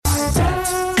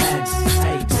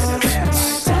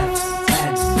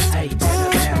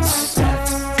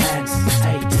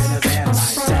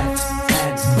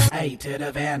to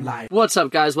the van life. What's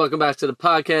up, guys? Welcome back to the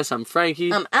podcast. I'm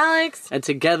Frankie. I'm Alex. And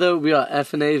together we are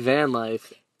F&A Van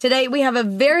Life. Today we have a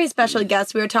very special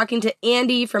guest. We are talking to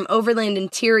Andy from Overland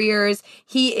Interiors.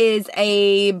 He is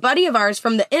a buddy of ours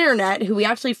from the internet who we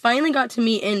actually finally got to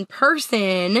meet in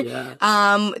person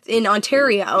in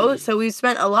Ontario. So we've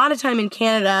spent a lot of time in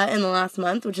Canada in the last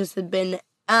month, which has been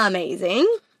amazing.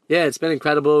 Yeah, it's been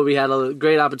incredible. We had a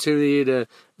great opportunity to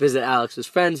visit Alex's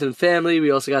friends and family. We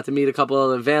also got to meet a couple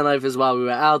other van lifers while we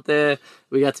were out there.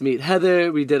 We got to meet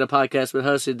Heather. We did a podcast with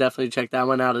her, so definitely check that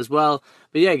one out as well.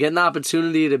 But yeah, getting the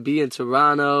opportunity to be in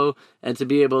Toronto and to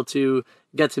be able to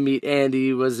get to meet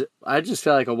Andy I just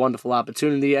felt like a wonderful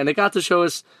opportunity. And it got to show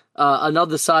us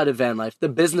another side of van life, the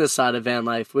business side of van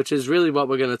life, which is really what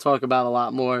we're going to talk about a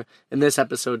lot more in this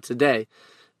episode today.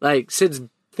 Like, since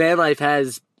van life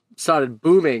has started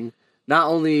booming, not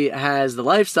only has the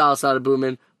lifestyle started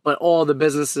booming, but all the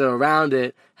businesses around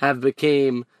it have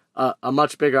become a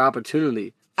much bigger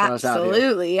opportunity for us out here.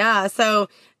 Absolutely, yeah. So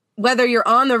whether you're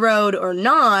on the road or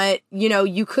not,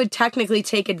 you could technically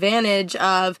take advantage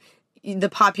of the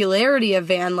popularity of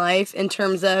van life in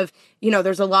terms of,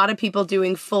 there's a lot of people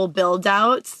doing full build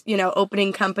outs,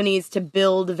 opening companies to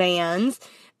build vans.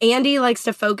 Andy likes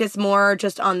to focus more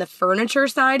just on the furniture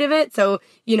side of it. So,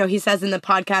 he says in the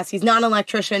podcast, he's not an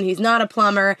electrician, he's not a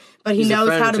plumber, but he knows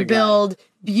how to build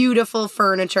beautiful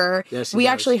furniture. Yes, we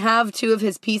actually have 2 of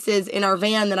his pieces in our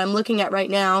van that I'm looking at right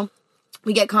now.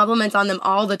 We get compliments on them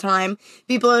all the time.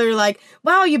 People are like,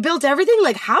 wow, you built everything?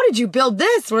 Like, how did you build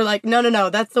this? We're like,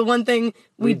 no, that's the one thing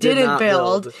we didn't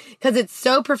build. Because it's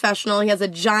so professional. He has a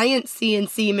giant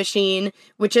CNC machine,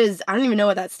 which is, I don't even know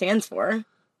what that stands for.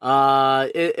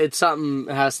 It's something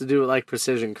that has to do with like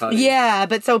precision cutting. Yeah,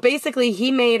 but so basically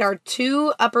he made our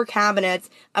 2 upper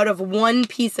cabinets out of 1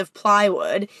 piece of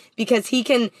plywood because he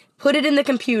can put it in the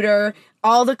computer,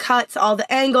 all the cuts, all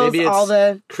the angles, maybe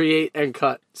it's create and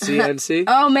cut CNC.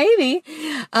 Oh, maybe.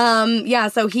 Yeah,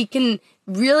 so he can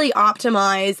really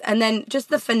optimize, and then just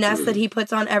the finesse that he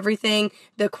puts on everything,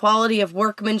 the quality of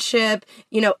workmanship,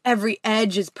 every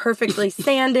edge is perfectly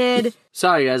sanded.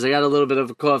 Sorry, guys, I got a little bit of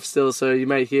a cough still, so you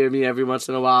might hear me every once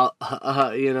in a while,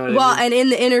 And in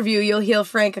the interview, you'll hear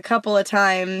Frank a couple of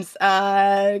times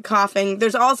coughing.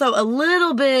 There's also a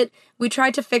little bit, we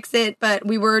tried to fix it, but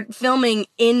we were filming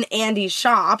in Andy's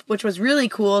shop, which was really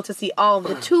cool to see all of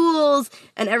the tools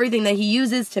and everything that he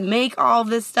uses to make all of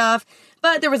this stuff.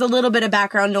 But there was a little bit of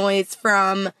background noise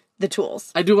from the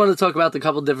tools. I do want to talk about the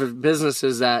couple different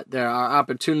businesses that there are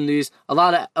opportunities. A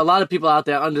lot of people out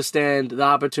there understand the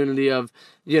opportunity of,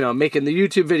 making the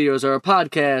YouTube videos or a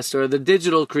podcast or the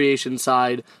digital creation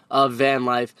side of van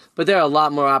life. But there are a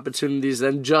lot more opportunities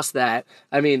than just that.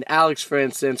 I mean, Alex, for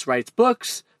instance, writes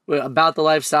books about the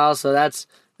lifestyle, so that's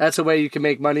a way you can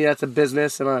make money. That's a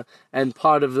business and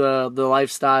part of the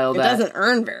lifestyle. It doesn't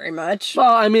earn very much.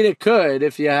 Well, I mean, it could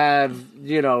if you have,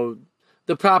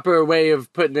 the proper way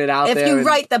of putting it out there. If you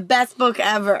write the best book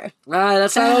ever.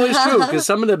 That's not always true, because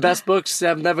some of the best books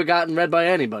have never gotten read by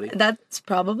anybody. That's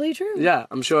probably true. Yeah,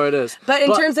 I'm sure it is. But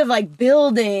in terms of,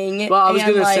 building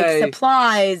and,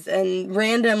 supplies and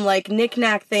random,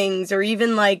 knick-knack things, or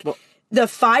even, the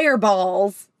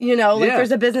fireballs,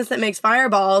 there's a business that makes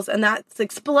fireballs, and that's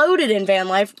exploded in van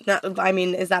life.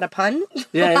 Is that a pun?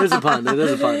 Yeah, it is a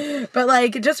pun.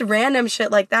 But, just random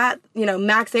shit like that,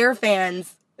 Max Air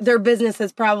fans, their business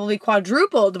has probably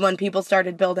quadrupled when people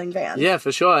started building vans. Yeah,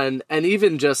 for sure. And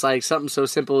even just, something so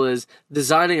simple as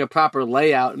designing a proper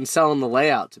layout and selling the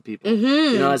layout to people,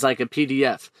 as, a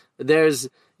PDF.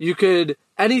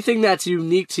 Anything that's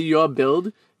unique to your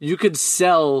build, you could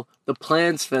sell the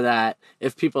plans for that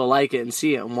if people like it and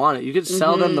see it and want it. You could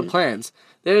sell them the plans.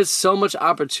 There's so much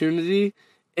opportunity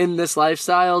in this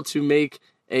lifestyle to make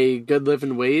a good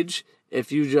living wage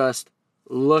if you just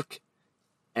look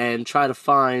and try to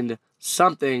find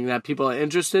something that people are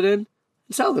interested in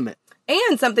and sell them it.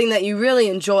 And something that you really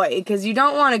enjoy, because you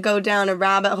don't want to go down a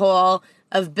rabbit hole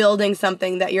of building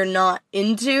something that you're not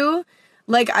into.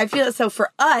 I feel so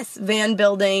for us, van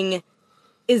building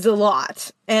is a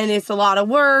lot, and it's a lot of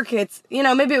work. It's,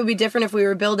 maybe it would be different if we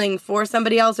were building for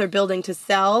somebody else or building to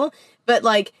sell, but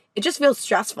it just feels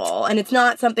stressful, and it's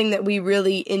not something that we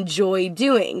really enjoy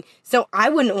doing. So I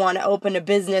wouldn't want to open a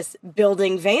business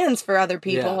building vans for other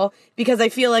people because I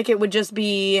feel like it would just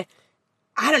be,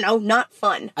 I don't know, not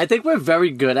fun. I think we're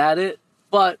very good at it,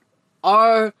 but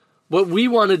what we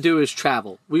want to do is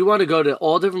travel. We want to go to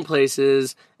all different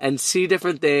places and see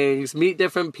different things, meet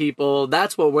different people.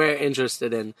 That's what we're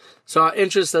interested in. So our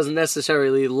interest doesn't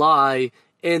necessarily lie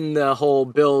in the whole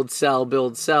build,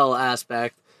 sell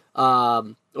aspect,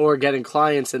 or getting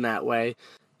clients in that way.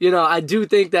 I do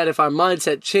think that if our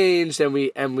mindset changed and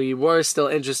we were still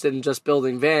interested in just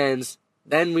building vans,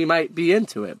 then we might be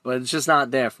into it, but it's just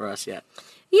not there for us yet.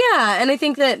 Yeah, and I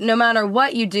think that no matter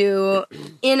what you do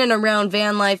in and around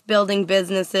van life, building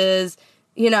businesses,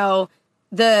 I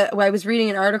was reading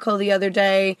an article the other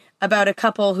day about a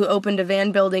couple who opened a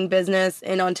van building business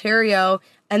in Ontario,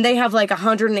 and they have like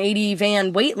 180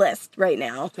 van wait list right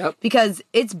now because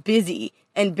it's busy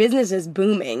and business is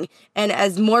booming. And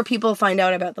as more people find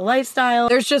out about the lifestyle,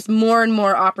 there's just more and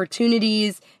more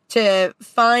opportunities to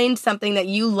find something that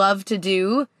you love to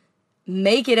do,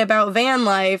 make it about van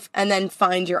life, and then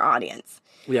find your audience.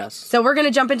 Yes. So we're going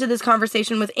to jump into this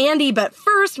conversation with Andy, but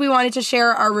first we wanted to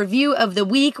share our review of the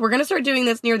week. We're going to start doing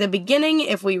this near the beginning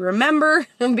if we remember,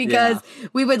 because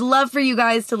we would love for you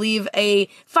guys to leave a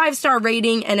 5-star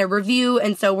rating and a review,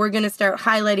 and so we're going to start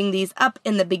highlighting these up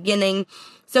in the beginning.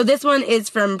 So this one is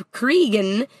from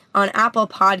Cregan on Apple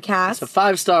Podcasts. It's a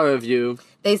 5-star review.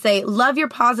 They say, love your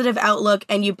positive outlook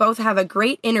and you both have a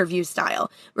great interview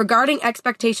style. Regarding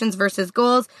expectations versus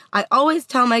goals, I always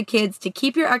tell my kids to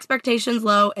keep your expectations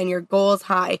low and your goals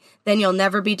high. Then you'll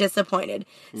never be disappointed.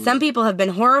 Some people have been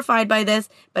horrified by this,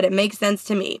 but it makes sense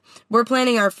to me. We're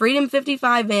planning our Freedom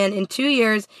 55 van in 2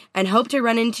 years and hope to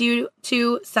run into you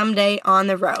two someday on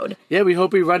the road. Yeah, we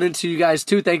hope we run into you guys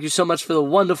too. Thank you so much for the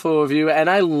wonderful review. And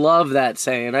I love that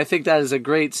saying. I think that is a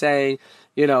great saying,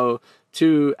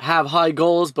 to have high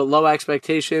goals but low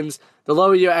expectations. The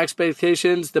lower your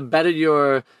expectations, the better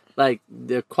your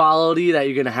the quality that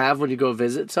you're going to have when you go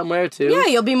visit somewhere too. Yeah,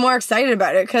 you'll be more excited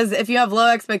about it, because if you have low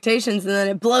expectations and then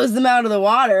it blows them out of the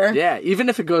water. Yeah, even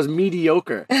if it goes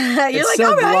mediocre, it's like,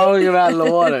 still blowing them out of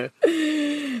the water.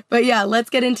 But yeah, let's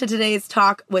get into today's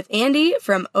talk with Andy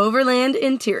from Overland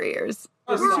Interiors.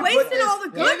 We're wasting all the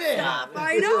good stuff.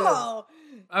 I know.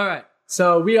 All right.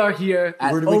 So we are here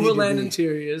at Overland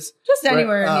Interiors. Just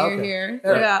anywhere near here.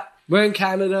 Yeah. We're in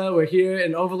Canada. We're here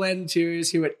in Overland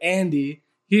Interiors here with Andy.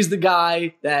 He's the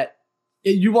guy that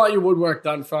you want your woodwork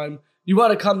done from. You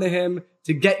want to come to him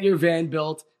to get your van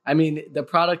built. I mean, the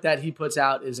product that he puts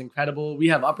out is incredible. We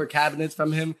have upper cabinets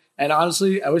from him. And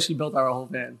honestly, I wish he built our whole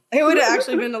van. It would have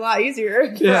actually been a lot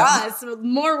easier for us.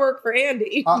 More work for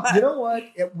Andy. You know what?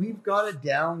 We've got it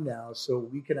down now, so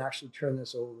we can actually turn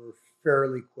this over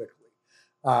fairly quickly.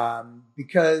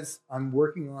 Because I'm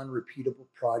working on repeatable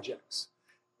projects.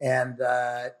 And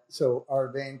so our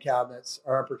van cabinets,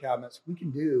 our upper cabinets, we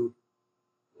can do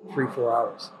 3-4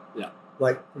 hours. Yeah.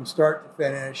 Like from start to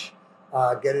finish,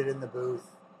 get it in the booth.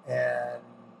 And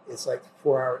it's like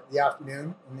 4 hours the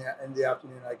afternoon. In the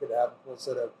afternoon, I could have a full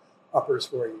set of uppers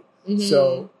for you. Mm-hmm.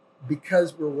 So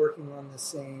because we're working on the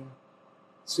same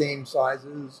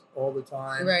sizes all the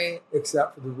time, right?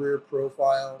 Except for the rear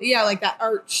profile. Yeah, like that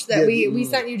arch that we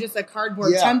sent you just a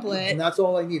cardboard template. And that's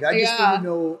all I need. I just need to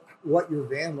know what your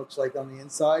van looks like on the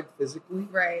inside physically.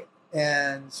 Right.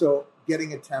 And so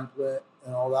getting a template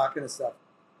and all that kind of stuff,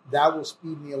 that will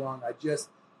speed me along. I just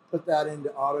put that into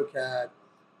AutoCAD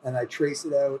and I trace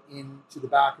it out into the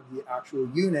back of the actual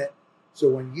unit. So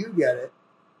when you get it,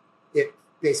 it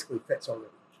basically fits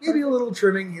already. Maybe a little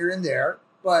trimming here and there,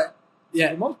 but for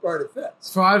the most part, it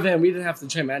fits. For our van, we didn't have to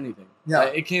trim anything. Yeah.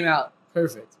 It came out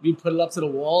perfect. We put it up to the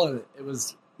wall, and it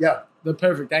was the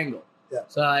perfect angle. Yeah.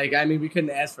 So, we couldn't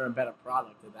ask for a better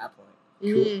product at that point.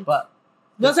 Mm-hmm. Cool.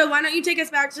 But so why don't you take us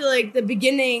back to, the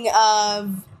beginning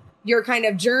of your kind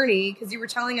of journey? Because you were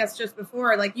telling us just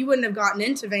before, you wouldn't have gotten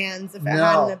into vans if it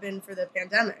hadn't have been for the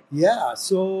pandemic. Yeah.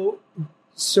 So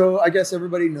I guess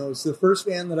everybody knows the first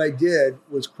van that I did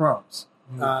was Chrome's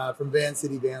from Van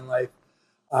City Van Life.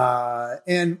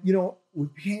 And we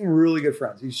became really good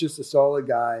friends. He's just a solid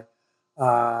guy.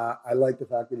 I like the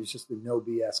fact that he's just a no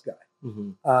BS guy.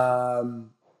 Mm-hmm.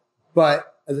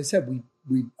 But as I said,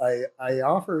 I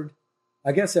offered,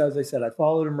 I guess, as I said, I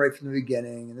followed him right from the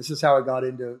beginning, and this is how I got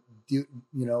into,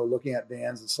 looking at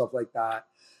vans and stuff like that.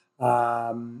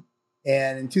 And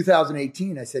in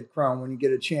 2018, I said, Chrome, when you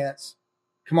get a chance,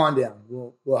 come on down.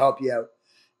 We'll help you out.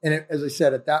 And as I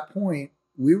said, at that point,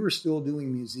 we were still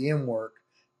doing museum work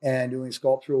and doing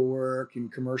sculptural work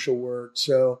and commercial work.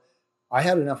 So I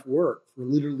had enough work for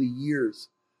literally years.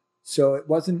 So it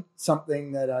wasn't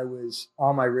something that I was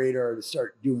on my radar to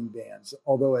start doing bands.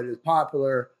 Although it is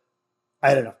popular, I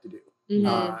had enough to do.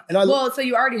 Mm-hmm. So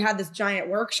you already had this giant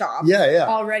workshop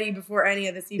already before any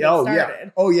of this even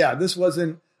started. Yeah. This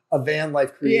wasn't a van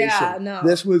life creation. Yeah, no.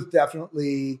 This was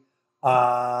definitely...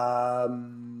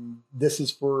 this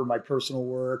is for my personal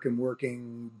work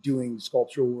and doing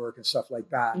sculptural work and stuff like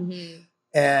that. Mm-hmm.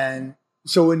 And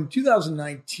so in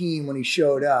 2019, when he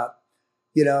showed up,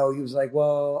 he was like,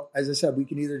 well, as I said, we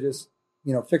can either just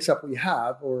fix up what you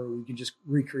have, or we can just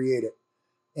recreate it.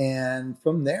 And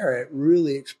from there, it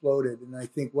really exploded. And I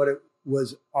think what it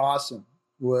was awesome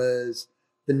was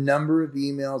the number of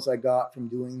emails I got from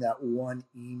doing that one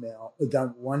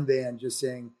van, just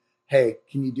saying, hey,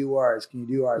 can you do ours? Can you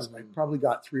do ours? I probably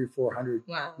got 300 or 400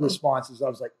 responses. I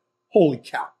was like, holy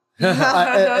cow.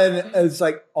 And it's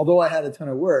like, although I had a ton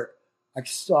of work, I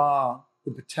saw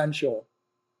the potential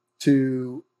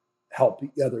to help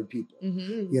other people.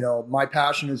 My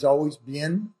passion has always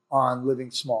been on living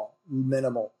small,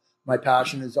 minimal. My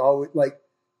passion is always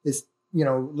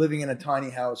living in a tiny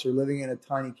house or living in a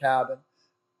tiny cabin.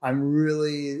 I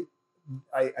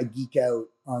geek out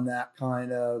on that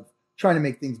kind of trying to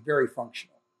make things very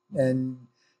functional. And,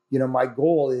 my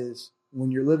goal is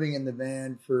when you're living in the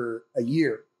van for a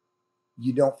year,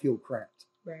 you don't feel cramped.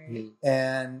 Right.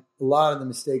 And a lot of the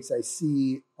mistakes I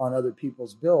see on other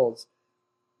people's builds,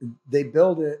 they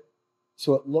build it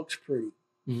so it looks pretty.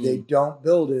 They don't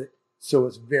build it so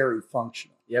it's very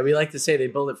functional. Yeah, we like to say they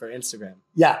build it for Instagram.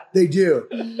 Yeah, they do.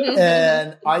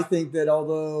 And I think that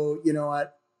although,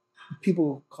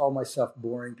 people call myself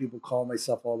boring, people call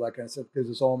myself all that kind of stuff because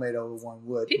it's all made out of one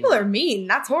wood. People are mean.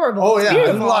 That's horrible. Oh, it's yeah.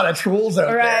 beautiful. There's a lot of trolls out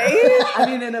there. I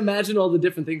mean, and imagine all the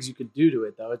different things you could do to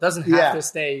it, though. It doesn't have to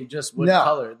stay just wood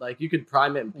colored. Like, you could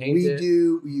prime it and paint it.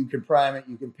 You can prime it,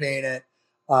 you can paint it.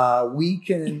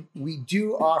 We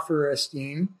do offer a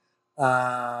staining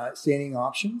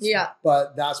options. Yeah.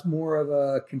 But that's more of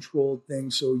a controlled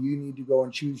thing. So you need to go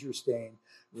and choose your stain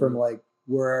from like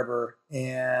wherever.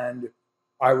 And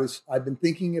I've been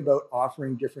thinking about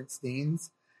offering different stains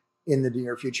in the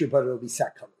near future, but it'll be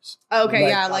set colors. Okay,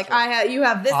 you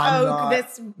have this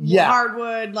this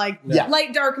hardwood,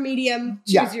 light, dark, medium.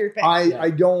 Choose your pick.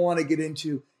 I don't want to get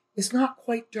into. It's not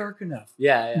quite dark enough.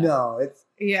 Yeah. No, it's.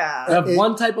 Yeah. We have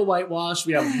one type of whitewash.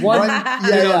 We have one.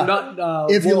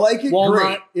 If you like it,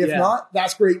 walnut, great. If not,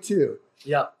 that's great too.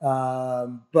 Yeah.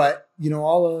 But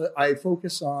I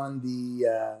focus on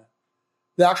the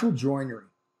actual joinery.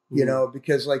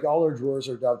 Because like all our drawers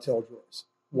are dovetail drawers.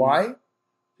 Why?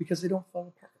 Because they don't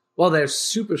fall apart. Well, they're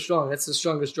super strong. That's the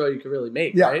strongest drawer you could really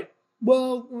make, yeah. right?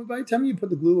 Well, by the time you put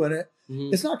the glue in it,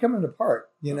 it's not coming apart,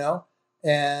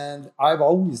 And I've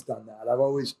always done that. I've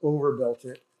always overbuilt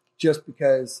it just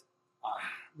because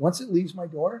once it leaves my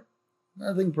door,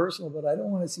 nothing personal, but I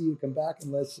don't want to see you come back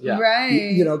unless,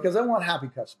 because I want happy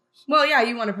customers. Well, yeah,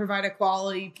 you want to provide a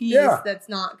quality piece that's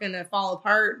not going to fall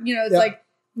apart. It's like,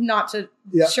 not to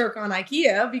shirk on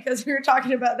IKEA because we were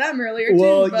talking about them earlier too.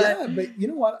 Well, but you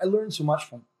know what? I learned so much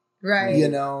from them. Right.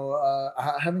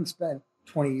 Having spent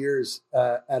 20 years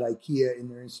at IKEA in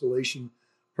their installation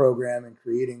program and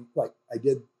creating,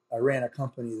 I ran a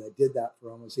company that did that for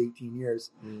almost 18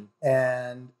 years.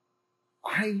 And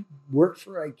I worked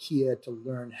for IKEA to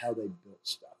learn how they built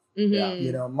stuff.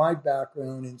 My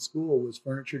background in school was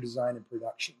furniture design and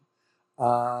production.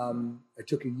 I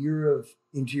took a year of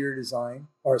interior design,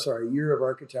 a year of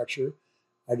architecture.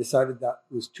 I decided that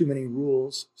was too many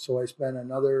rules. So I spent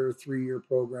another 3-year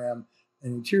program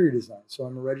in interior design. So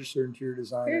I'm a registered interior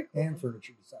designer and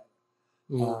furniture designer.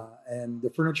 And the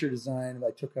furniture design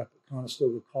I took up at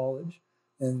Conestoga College.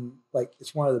 And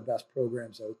it's one of the best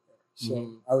programs out there.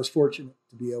 So I was fortunate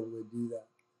to be able to do that.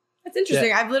 That's interesting.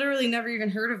 Yeah. I've literally never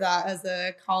even heard of that as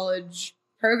a college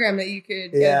program that you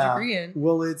could get a degree in.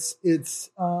 Well, it's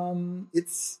one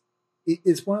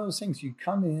of those things. You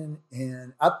come in,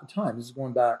 and at the time, this is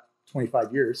going back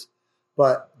 25 years,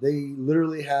 but they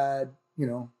literally had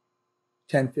 $10-15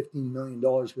 million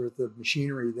worth of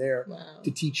machinery there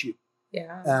to teach you.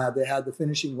 Yeah, they had the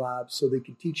finishing labs, so they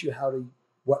could teach you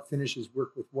what finishes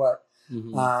work with what,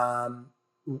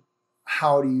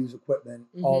 how to use equipment,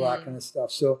 all that kind of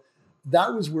stuff. So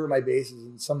that was where my base is,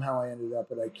 and somehow I ended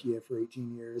up at IKEA for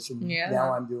 18 years, and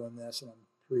now I'm doing this, and I'm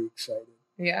pretty excited.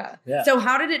 Yeah. So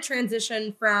how did it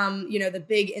transition from, the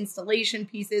big installation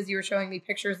pieces? You were showing me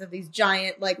pictures of these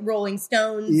giant, Rolling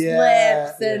Stones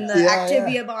slips and the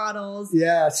Activia bottles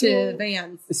to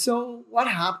vans. So what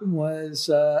happened was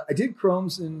I did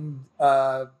Chromes in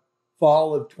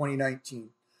fall of 2019.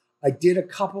 I did a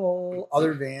couple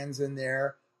other vans in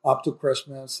there up to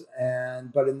Christmas,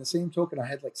 but in the same token, I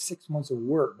had 6 months of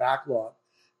work backlog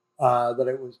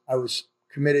that I was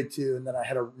committed to, and then I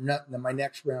had my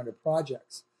next round of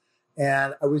projects,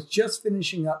 and I was just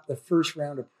finishing up the first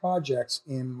round of projects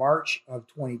in March of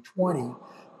 2020,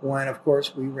 when of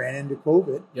course we ran into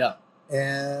COVID,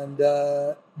 and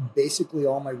basically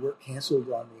all my work canceled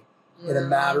on me in a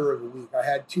matter of a week. I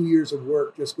had 2 years of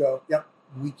work just go,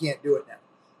 we can't do it now,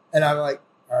 and I'm like,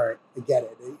 all right, I get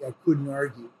it. I couldn't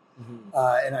argue.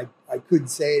 And I couldn't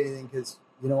say anything because,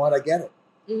 you know what, I get it.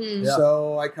 Mm-hmm. Yeah.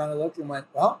 So I kind of looked and went,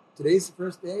 well, today's the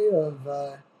first day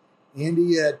of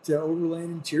Andy at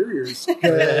Overland Interiors,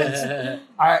 because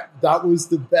that was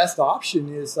the best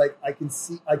option. Is like I could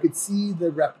see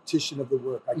the repetition of the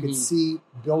work. I could see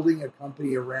building a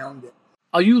company around it.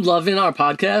 Are you loving our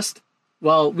podcast?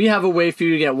 Well, we have a way for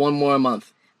you to get one more a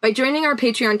month. By joining our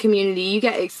Patreon community, you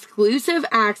get exclusive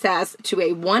access to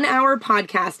a 1-hour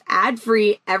podcast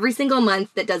ad-free every single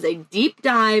month that does a deep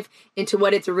dive into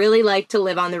what it's really like to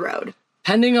live on the road.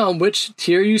 Depending on which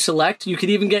tier you select, you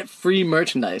could even get free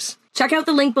merchandise. Check out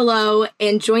the link below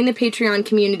and join the Patreon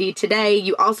community today.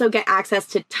 You also get access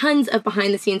to tons of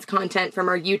behind-the-scenes content from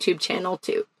our YouTube channel,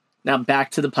 too. Now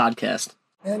back to the podcast.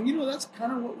 And, that's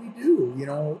kind of what we do.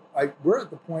 We're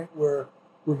at the point where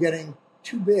we're getting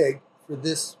too big for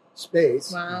this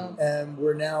space. Wow. And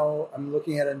I'm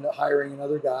looking at hiring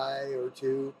another guy or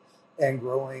two and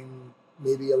growing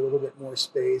maybe a little bit more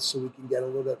space so we can get a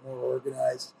little bit more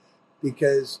organized,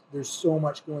 because there's so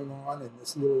much going on in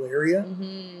this little area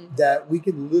that we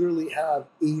could literally have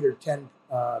 8 or 10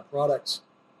 products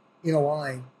in a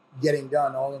line getting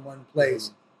done all in one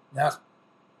place. That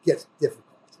gets difficult.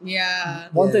 Yeah.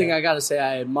 One thing I got to say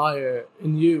I admire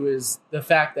in you is the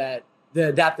fact that the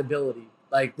adaptability.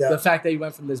 Like the fact that you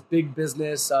went from this big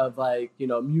business of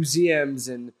museums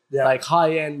and like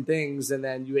high-end things, and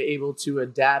then you were able to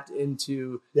adapt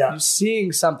into you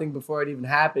seeing something before it even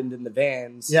happened in the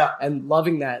vans and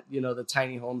loving that, the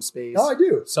tiny home space. Oh, I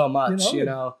do. So much,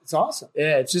 It's awesome.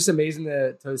 Yeah, it's just amazing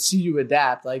to see you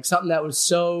adapt. Like something that was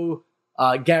so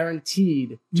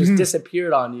guaranteed just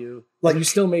disappeared on you. Like you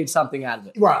still made something out of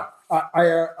it. Wow.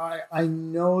 I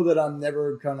know that I'm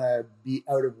never going to be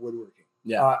out of woodworking.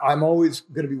 Yeah, I'm always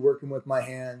going to be working with my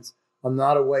hands. I'm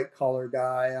not a white collar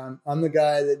guy. I'm the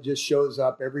guy that just shows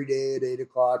up every day at 8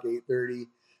 o'clock, 8:30,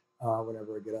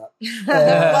 whenever I get up.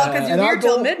 Well, because you're here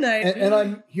till midnight. And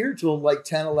I'm here till like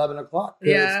 10, 11 o'clock.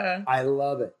 Yeah. I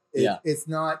love it. It's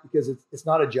not because it's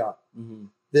not a job. Mm-hmm.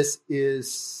 This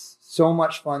is so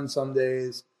much fun some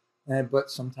days, but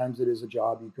sometimes it is a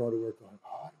job. You go to work going,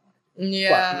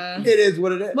 yeah, it is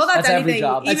what it is. Well, that's anything. Every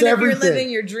job. Even if you're living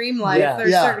your dream life,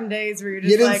 there's certain days where you're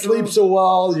just didn't sleep so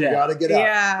well. You got to get up.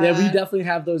 Yeah, we definitely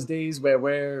have those days where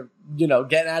we're getting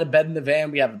out of bed in the van.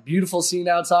 We have a beautiful scene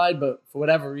outside, but for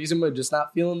whatever reason, we're just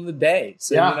not feeling the day.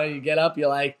 So you get up, you're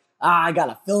like, I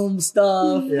gotta film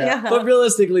stuff. Yeah. But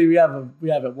realistically, we have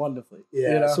it wonderfully.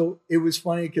 Yeah. So it was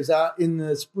funny because in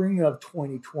the spring of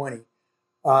 2020,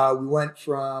 we went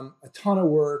from a ton of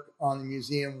work on the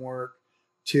museum work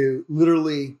to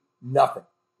literally nothing.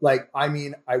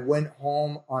 I went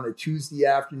home on a Tuesday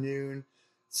afternoon,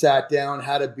 sat down,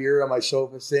 had a beer on my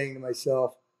sofa, saying to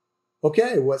myself,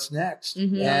 okay, what's next?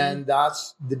 Mm-hmm. And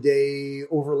that's the day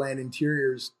Overland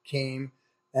Interiors came.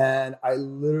 And I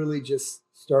literally just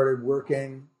started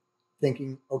working,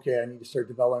 thinking, okay, I need to start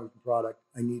developing the product.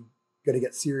 Got to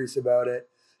get serious about it.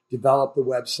 Develop the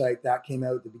website. That came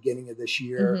out at the beginning of this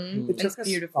year. Mm-hmm. It took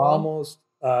us almost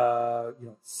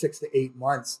 6 to 8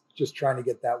 months just trying to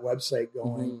get that website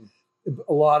going. Mm-hmm.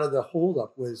 A lot of the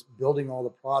holdup was building all the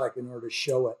product in order to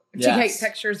show it. To get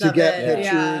pictures of it.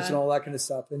 And all that kind of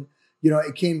stuff. And,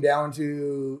 it came down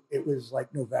to, it was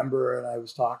like November, and I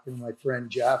was talking to my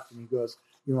friend Jeff, and he goes,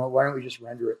 why don't we just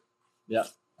render it? Yeah.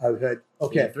 I said,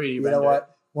 okay, you know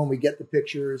what? When we get the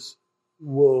pictures,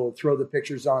 we'll throw the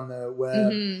pictures on the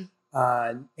web.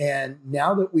 Mm-hmm. And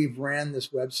now that we've ran this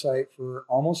website for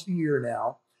almost a year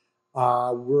now,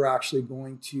 we're actually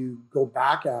going to go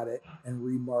back at it and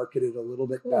remarket it a little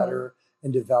bit better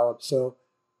and develop. So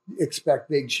expect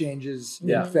big changes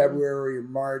in February or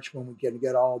March when we can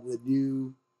get all the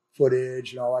new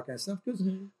footage and all that kind of stuff. Because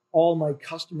all my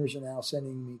customers are now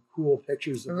sending me cool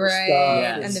pictures of their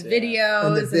stuff. And the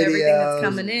videos and everything that's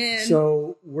coming in.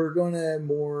 So we're going to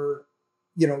more,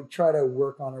 try to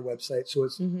work on our website so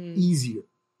it's easier.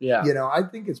 Yeah. I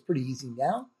think it's pretty easy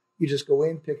now. You just go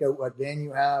in, pick out what van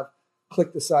you have,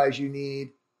 click the size you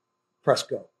need, press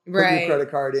go. Put your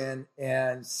credit card in,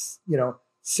 and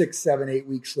 6, 7, 8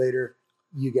 weeks later,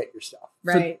 you get your stuff.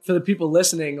 Right. For the people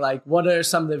listening, what are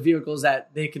some of the vehicles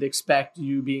that they could expect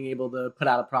you being able to put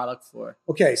out a product for?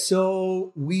 Okay,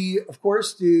 so we of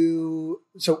course do.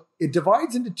 So it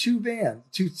divides into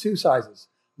two sizes: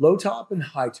 low top and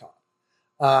high top.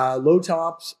 Low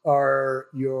tops are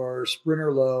your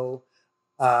Sprinter Low,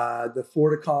 the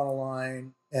Ford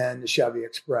Econoline, and the Chevy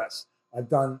Express. I've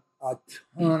done a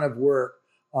ton of work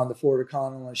on the Ford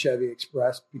Econoline and Chevy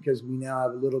Express because we now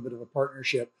have a little bit of a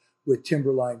partnership with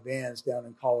Timberline Vans down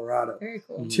in Colorado. Very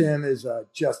cool. Tim is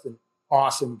just an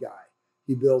awesome guy.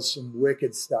 He builds some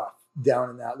wicked stuff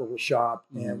down in that little shop,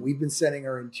 and we've been sending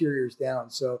our interiors down.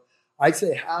 So I'd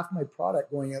say half my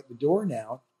product going out the door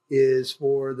now is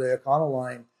for the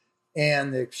Econoline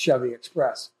and the Chevy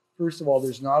Express. First of all,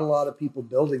 there's not a lot of people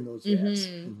building those vans,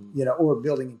 or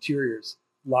building interiors.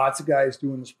 Lots of guys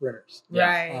doing the Sprinters.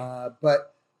 Right.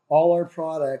 But all our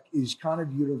product is kind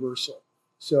of universal.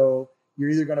 So you're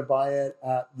either going to buy it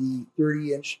at the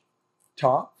 30-inch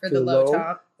top For the low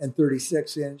top. and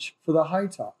 36-inch for the high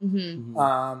top.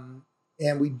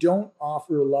 And we don't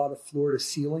offer a lot of floor to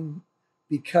ceiling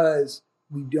because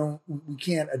we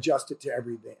can't adjust it to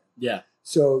every van. Yeah.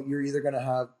 So you're either going to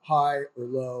have high or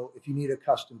low. If you need a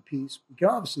custom piece, we can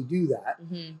obviously do that.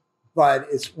 But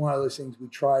it's one of those things we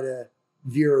try to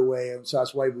veer away. And so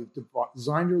that's why we've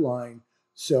designed our line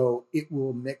so it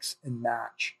will mix and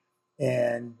match.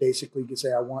 And basically you can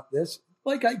say, I want this,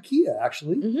 like IKEA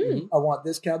actually. I want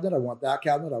this cabinet, I want that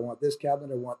cabinet, I want this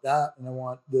cabinet, I want that, and I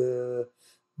want the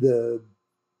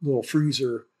little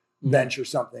freezer bench or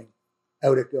something.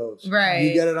 Out it goes. Right.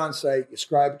 You get it on site, you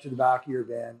scribe it to the back of your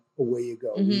van, away you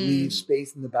go. We leave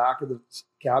space in the back of the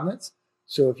cabinets.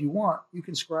 So if you want, you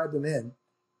can scribe them in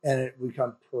and it will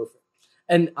become perfect.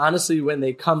 And honestly, when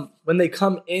they come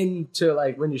into,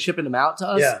 like, when you're shipping them out to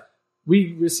us,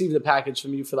 we received a package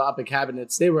from you for the upper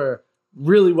cabinets. They were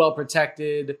really well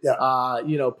protected,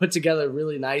 put together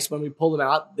really nice. When we pulled them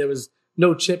out, there was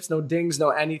no chips, no dings, no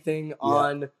anything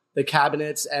on the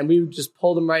cabinets, and we just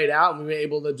pulled them right out, and we were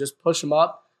able to just push them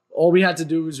up. All we had to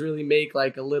do was really make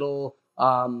like a little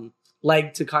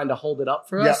leg to kind of hold it up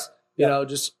for us. You know,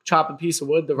 just chop a piece of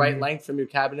wood the right length from your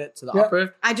cabinet to the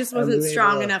upper. I just wasn't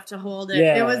strong enough to hold it.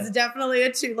 Yeah. It was definitely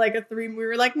a 2, like a 3. We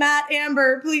were like, Matt,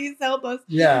 Amber, please help us.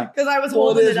 Yeah. Because I was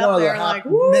holding it up there like,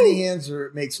 woo. Many hands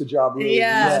makes the job really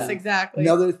Yes, easy. exactly.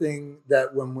 Another thing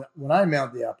that when I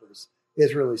mount the uppers,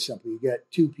 it's really simple. You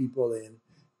get 2 people in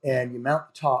and you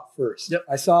mount the top first. Yep.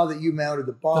 I saw that you mounted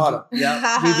the bottom. We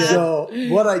did. So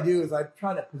what I do is I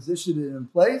try to position it in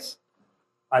place.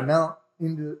 I mount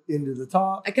into the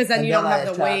top. Because then you don't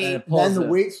have the weight. And then the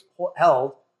weight's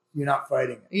held. You're not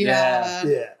fighting it.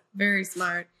 Yeah. Very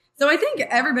smart. So I think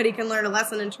everybody can learn a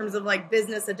lesson in terms of like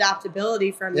business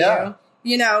adaptability from you.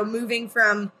 You know, moving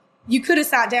from, you could have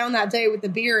sat down that day with the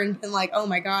beer and been like, oh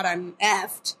my God, I'm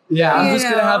effed. Yeah, I'm just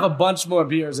going to have a bunch more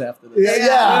beers after this.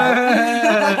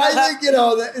 Yeah. I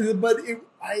think,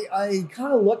 I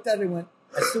kind of looked at it and went,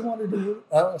 I still want to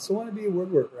be a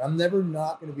woodworker. I'm never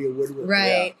not going to be a woodworker.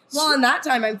 Right. Yeah. Well, in that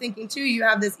time, I'm thinking too, you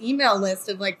have this email list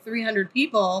of like 300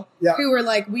 people who were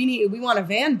like, we want a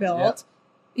van built.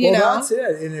 You know? That's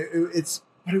it. And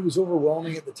but it was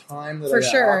overwhelming at the time. For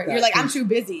sure. You're like, I'm too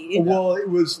busy. Well, it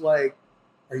was like,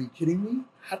 are you kidding me?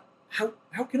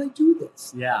 How can I do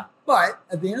this? Yeah. But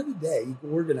at the end of the day, you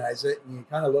can organize it and you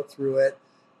kind of look through it.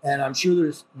 And I'm sure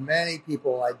there's many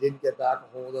people I didn't get back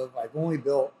a hold of. I've only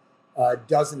built a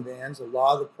dozen vans. A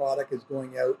lot of the product is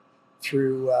going out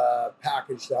through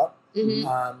packaged up.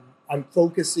 I'm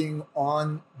focusing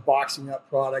on boxing up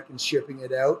product and shipping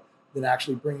it out than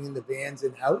actually bringing the vans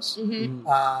in-house.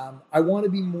 I want to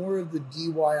be more of the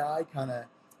DIY kind of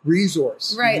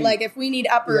resource. Right, like if we need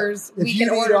uppers, we can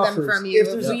order them from you. If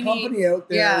there's a company out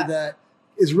there that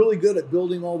is really good at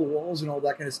building all the walls and all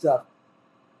that kind of stuff,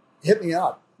 hit me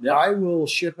up. I will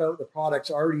ship out the products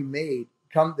already made.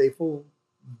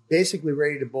 Basically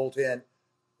ready to bolt in,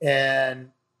 and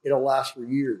it'll last for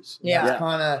years. That's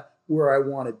kind of where I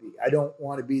want to be. I don't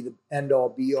want to be the end all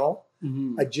be all.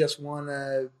 I just want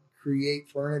to create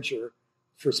furniture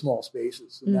for small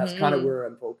spaces, and that's kind of where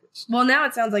I'm focused. Well, now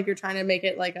it sounds like you're trying to make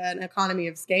it like an economy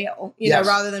of scale, you know,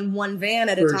 rather than one van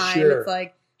at a time. It's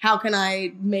like, how can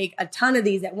I make a ton of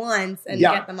these at once and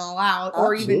get them all out,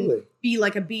 or even be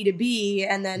like a B2B,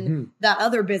 and then that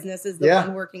other business is the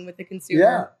one working with the consumer.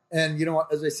 Yeah, and you know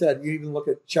what? As I said, you even look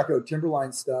at Checkout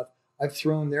Timberline stuff. I've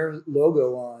thrown their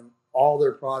logo on all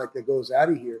their product that goes out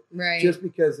of here, right? Just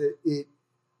because it you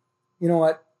know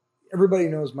what? Everybody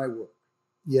knows my work,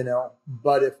 you know.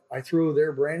 But if I throw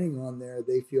their branding on there,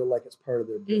 they feel like it's part of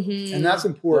their business, and that's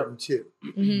important too.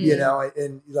 You know,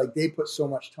 and like they put so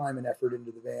much time and effort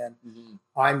into the van.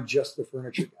 I'm just the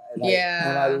furniture guy,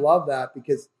 and I love that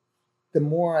because the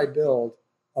more I build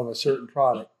of a certain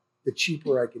product, the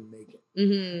cheaper I can make it.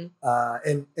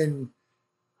 And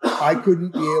I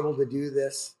couldn't be able to do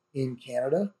this in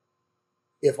Canada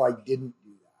if I didn't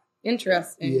do that.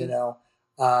 Interesting. You know,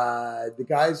 the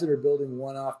guys that are building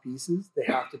one-off pieces, they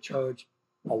have to charge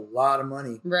a lot of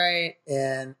money. Right.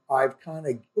 And I've kind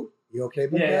of, you okay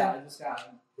about that? Yeah, I just got it.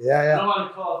 Yeah. I don't want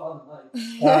to call up on the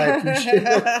mic. I appreciate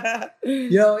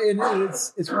it. You know, and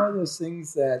it's one of those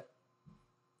things that,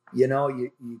 you know,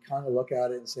 you kind of look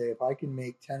at it and say, if I can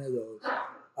make 10 of those,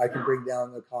 I can bring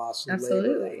down the cost of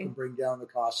labor. I can bring down the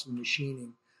cost of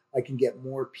machining. I can get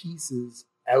more pieces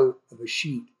out of a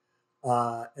sheet,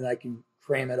 and I can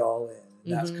cram it all in.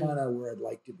 And that's kind of where I'd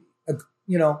like to be.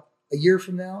 A year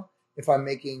from now, if I'm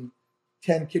making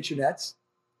 10 kitchenettes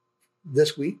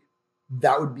this week,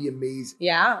 that would be amazing.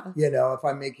 Yeah. If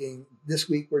I'm making this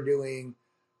week, we're doing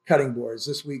cutting boards.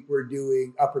 This week, we're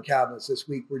doing upper cabinets. This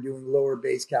week, we're doing lower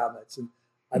base cabinets. And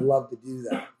I'd love to do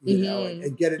that,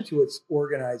 and get it to its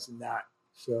organized in that.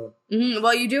 So,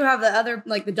 well, you do have the other,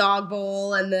 like the dog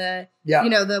bowl and the,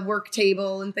 the work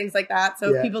table and things like that.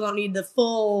 So if people don't need the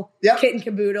full kit and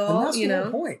caboodle, and that's the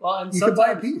whole point. Well, and you can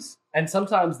buy a piece. And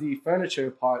sometimes the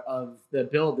furniture part of the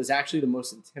build is actually the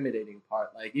most intimidating part.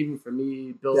 Like even for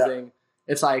me building,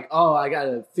 it's like, oh, I got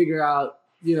to figure out,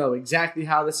 exactly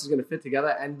how this is going to fit together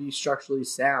and be structurally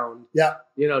sound. Yeah.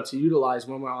 To utilize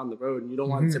when we're on the road, and you don't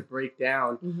want it to break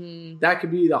down. That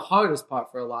could be the hardest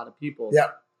part for a lot of people. Yeah.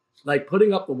 Like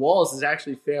putting up the walls is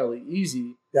actually fairly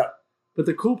easy. Yeah. But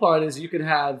the cool part is you can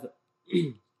have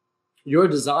your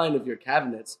design of your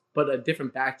cabinets, but a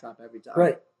different backdrop every time.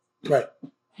 Right.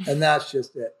 And that's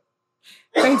just it.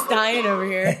 Frank's dying over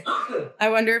here. I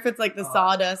wonder if it's like the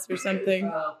sawdust or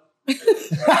something.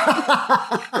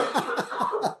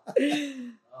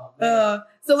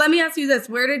 So let me ask you this.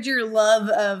 Where did your love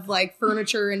of like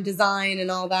furniture and design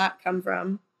and all that come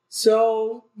from?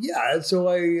 So I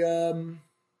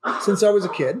since I was a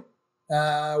kid,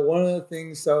 one of the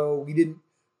things, we didn't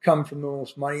come from the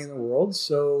most money in the world.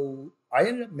 So I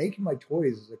ended up making my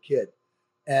toys as a kid.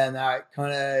 And that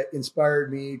kind of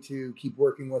inspired me to keep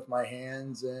working with my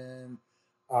hands and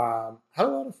had a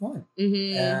lot of fun.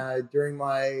 During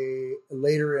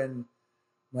later in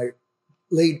my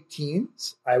late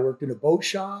teens, I worked in a boat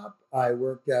shop. I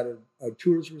worked at a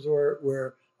tourist resort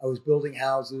where I was building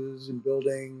houses and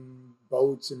building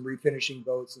boats and refinishing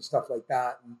boats and stuff like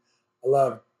that. And I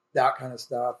loved that kind of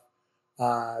stuff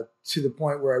to the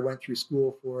point where I went through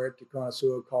school for it to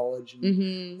Conestoga College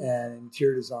and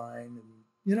interior design. And,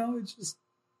 it's just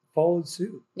followed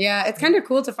suit. Yeah, it's kind of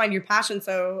cool to find your passion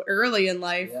so early in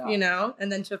life,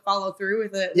 and then to follow through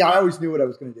with it. Yeah, I always knew what I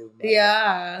was going to do.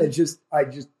 Yeah. I just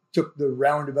took the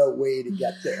roundabout way to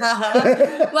get there.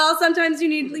 Well, sometimes you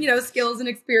need, skills and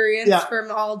experience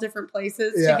from all different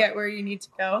places to get where you need to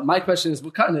go. My question is,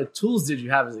 what kind of tools did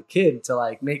you have as a kid to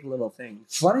like make little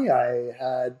things? Funny, I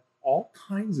had all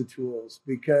kinds of tools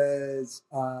because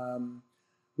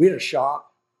we had a shop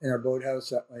in our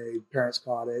boathouse at my parents'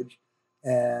 cottage,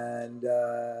 and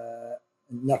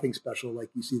nothing special like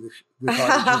you see the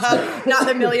cottages. Not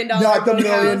the $1 million. Not the $1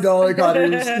 million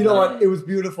cottage. You know what? It was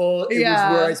beautiful. It was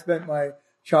where I spent my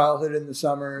childhood in the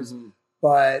summers.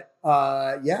 But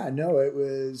it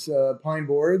was pine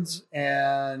boards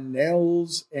and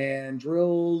nails and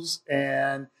drills,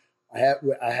 and I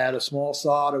had a small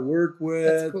saw to work with.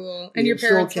 That's cool. And your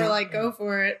parents were like, "Go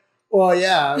for it." Well,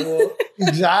 yeah,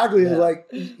 exactly. It was like,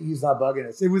 he's not bugging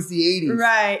us. It was the 80s.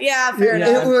 Right. Yeah, fair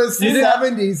enough. It was the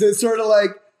 70s. It's sort of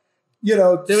like,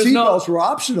 seatbelts were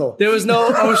optional. There was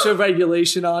no OSHA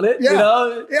regulation on it,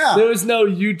 Yeah. There was no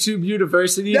YouTube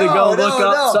University to go look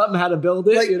up something, how to build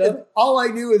it, All I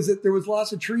knew is that there was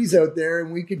lots of trees out there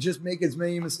and we could just make as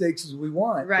many mistakes as we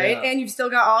want. Right. Yeah. And you've still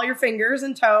got all your fingers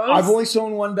and toes. I've only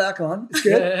sewn one back on. It's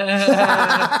good.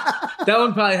 That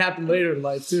one probably happened later in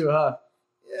life too, huh?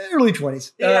 Early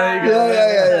 20s.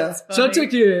 Yeah. So it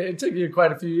took you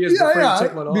quite a few years before you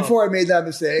took one off. Before I made that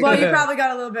mistake. Well, you probably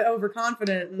got a little bit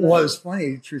overconfident. Well, it's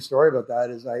funny. True story about that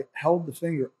is I held the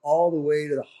finger all the way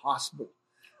to the hospital.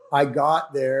 I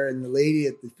got there and the lady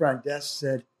at the front desk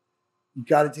said, "You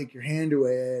got to take your hand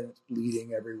away," and it's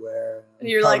bleeding everywhere. And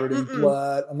you're covered in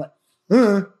blood. I'm like,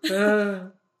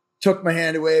 took my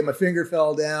hand away, my finger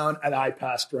fell down, and I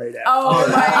passed right out. Oh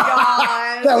my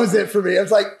God. That was it for me. I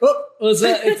was like, oh. Well,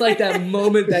 it's like that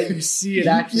moment that you see it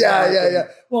actually happen. Yeah.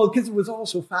 Well, because it was all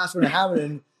so fast when it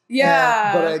happened.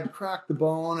 But I'd cracked the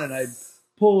bone and I'd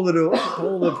pulled it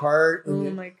apart. And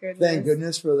oh my goodness. Thank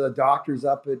goodness for the doctors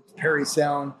up at Perry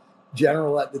Sound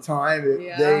General at the time.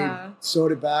 They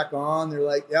sewed it back on. They're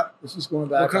like, yep, this is going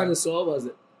back What kind of saw was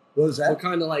it? What was that? What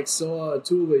kind of saw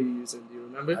tool were you using? Do you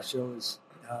remember? Gosh, it was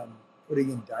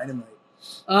putting in dynamite.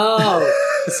 Oh,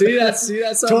 see that's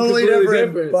totally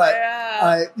different. But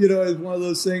it's one of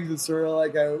those things that's sort of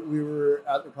like we were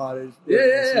at the cottage.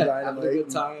 Having a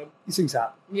good time. These things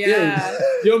happen. Yeah.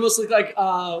 You almost look like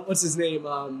what's his name?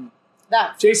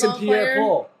 That Jason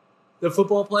Pierre-Paul, the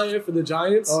football player for the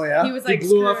Giants. Oh yeah, he was he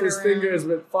blew off his fingers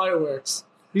with fireworks.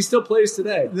 He still plays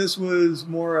today. This was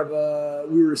more of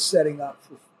we were setting up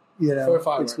for for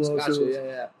fireworks. Explosives.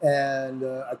 Gotcha. And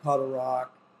I caught a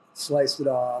rock, sliced it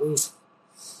off. Oof.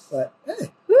 But hey,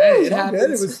 it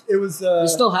happens. Good. It was. You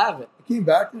still have it. I came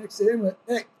back the next day and went,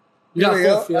 "Hey, You got There we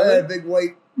full go. I feeling? had a big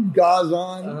white gauze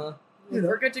on. Uh-huh. You know,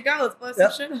 We're good to go. Let's blow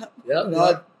Yep. some shit up. Yep. you know,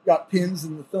 I've got pins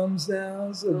in the thumbs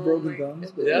now, so Oh broken my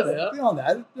thumbs. But, goodness. you know, Yeah. beyond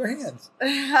that, they're hands.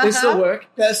 They still work.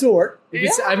 That still work. You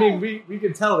can see- I mean, we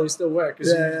can tell they still work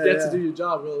because Yeah, you get yeah. to do your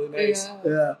job really nice. Yeah.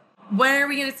 Yeah. When are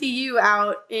we going to see you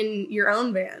out in your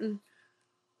own van?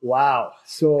 Wow.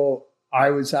 So I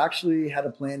was actually had a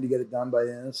plan to get it done by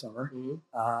the end of the summer.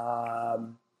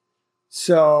 Mhm.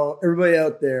 So everybody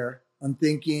out there, I'm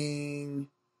thinking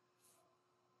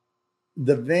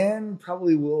the van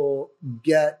probably will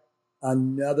get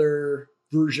another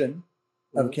version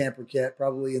of Mhm. Camper Kit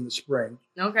probably in the spring.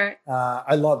 Okay.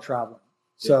 I love traveling.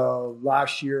 So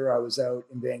last year I was out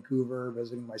in Vancouver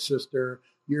visiting my sister.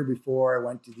 Year before I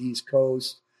went to the East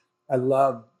Coast. I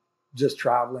love just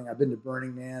traveling. I've been to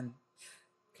Burning Man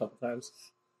A couple times.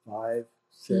 5,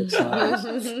 6 times.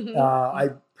 I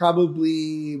will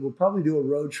probably do a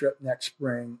road trip next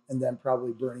spring and then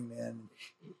probably Burning Man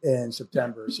in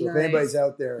September. So if Nice. anybody's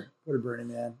out there, go to Burning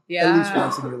Man at Yeah. least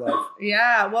once in your life.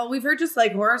 Yeah, well, we've heard just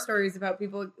like horror stories about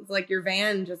people. It's like your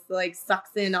van just like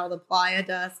sucks in all the playa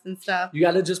dust and stuff. You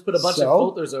got to just put a bunch of So?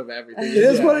 filters over everything. It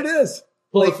is what it is.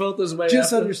 Pull Like, the filters away.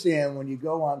 Just after. understand when you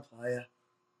go on playa,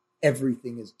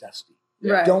 everything is dusty.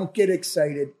 Yeah. Right. Don't get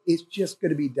excited. It's just going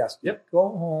to be dusty. Yep. Go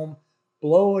home,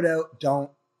 blow it out.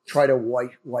 Don't try to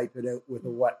wipe it out with a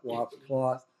wet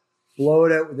washcloth. Blow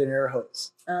it out with an air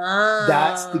hose. Ah.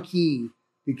 That's the key,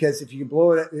 because if you can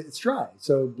blow it out, it's dry.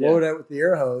 So blow Yeah. it out with the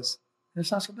air hose, and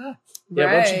it's not so bad.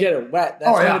 Yeah, once you Right. get it wet, that's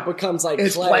Oh, when yeah. it becomes like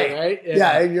It's clay, clay. right?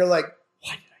 Yeah, and you're like,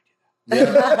 why did I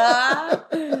do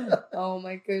that? Oh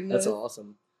my goodness. That's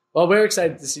awesome. Well, we're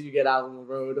excited to see you get out on the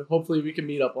road. Hopefully, we can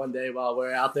meet up one day while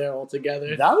we're out there all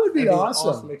together. That would be That'd be an awesome.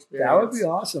 awesome experience. That would be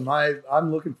awesome.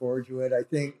 I'm looking forward to it. I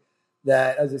think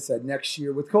that, as I said, next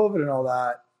year with COVID and all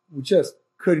that, we just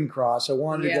couldn't cross. I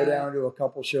wanted to Yeah. go down to a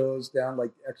couple shows down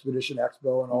like Expedition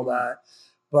Expo and all Mhm. that.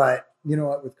 But you know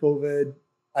what, with COVID,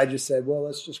 I just said, well,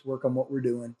 let's just work on what we're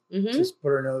doing. Mm-hmm. Just put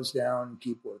our nose down and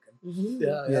keep working. Mm-hmm.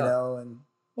 Yeah, You yeah. know, and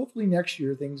hopefully next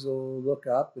year things will look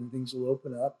up and things will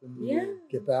open up and Yeah. we'll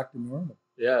get back to normal.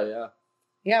 Yeah.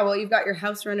 Yeah, well, you've got your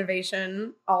house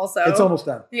renovation also. It's almost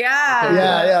done. Yeah. Okay.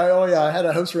 Yeah. Oh, yeah. I had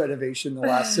a house renovation the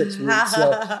last 6 weeks. So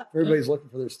if everybody's looking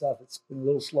for their stuff, it's been a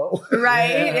little slow.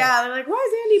 Right? Yeah. They're like, why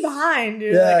is Andy behind?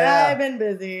 You're Yeah, like, yeah. I've been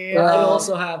busy. But I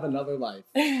also have another life.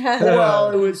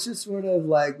 Well, it was just sort of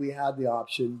like we had the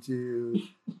option to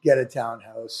get a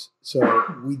townhouse. So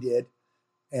we did.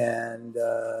 And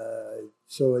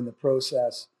so in the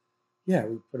process, yeah,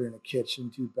 we put in a kitchen,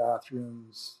 2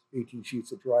 bathrooms, 18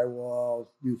 sheets of drywall,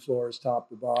 new floors top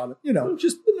to bottom,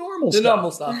 just the normal The stuff.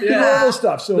 normal stuff. The Yeah. normal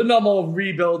stuff. So The normal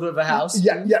rebuild of a house.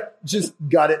 yeah, just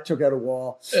got it, took out a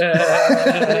wall.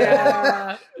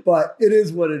 Yeah. But it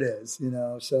is what it is,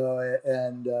 So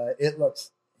it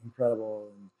looks incredible,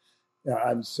 and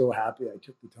I'm so happy I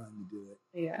took the time to do it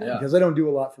Yeah. Yeah. because I don't do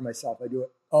a lot for myself. I do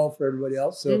it all for everybody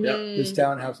else. So Mhm. this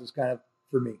townhouse is kind of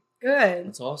for me. Good.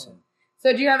 That's awesome.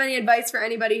 So, do you have any advice for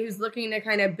anybody who's looking to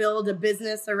kind of build a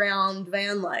business around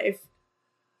van life?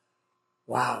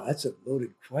 Wow, that's a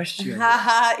loaded question. You're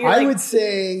I like, would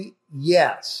say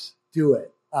yes, do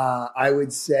it. I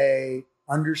would say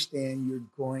understand you're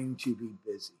going to be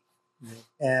busy,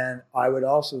 and I would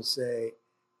also say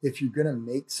if you're going to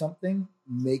make something,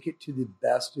 make it to the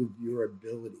best of your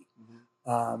ability.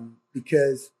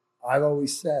 Because I've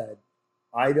always said,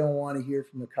 I don't want to hear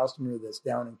from the customer that's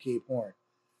down in Cape Horn.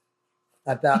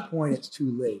 At that point, it's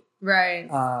too late. right.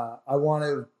 I want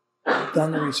to have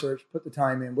done the research, put the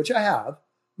time in, which I have.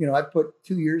 I've put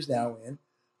 2 years now in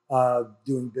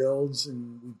doing builds,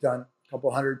 and we've done a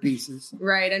couple hundred pieces.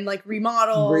 Right. And like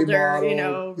remodeled, or,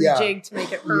 Remodeled, yeah. rejigged to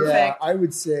make it perfect. Yeah, I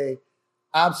would say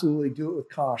absolutely do it with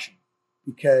caution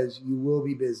because you will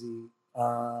be busy,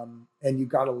 and you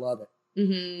got to love it.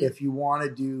 Mm-hmm. If you want to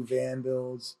do van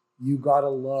builds, you got to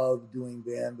love doing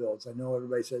van builds. I know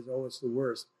everybody says, "Oh, it's the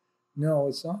worst." No,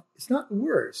 it's not. It's not the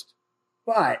worst,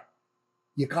 but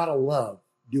you got to love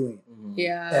doing it.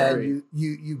 Yeah. And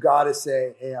you got to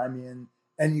say, "Hey, I'm in,"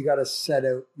 and you got to set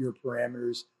out your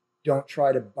parameters. Don't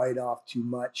try to bite off too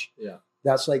much. Yeah.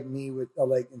 That's like me with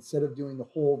instead of doing the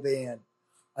whole van,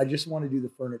 I just want to do the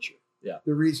furniture. Yeah.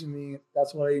 The reason being,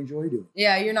 that's what I enjoy doing.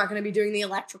 Yeah, you're not going to be doing the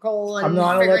electrical and I'm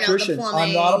not an figuring out the electrician. plumbing.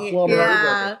 I'm not a plumber.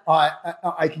 Yeah.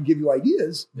 I can give you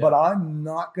ideas, but I'm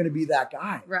not going to be that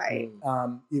guy. Right.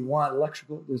 You want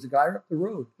electrical? There's a guy up the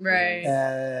road, Right.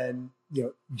 and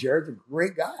Jared's a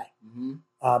great guy. Mm-hmm.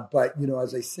 But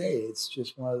as I say, it's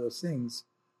just one of those things.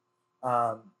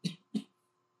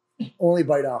 Only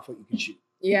bite off what you can chew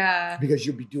Yeah. because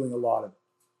you'll be doing a lot of it.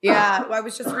 Yeah. Well, I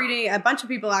was just reading, a bunch of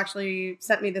people actually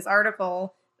sent me this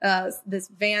article this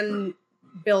van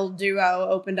build duo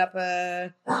opened up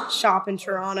a shop in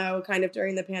Toronto kind of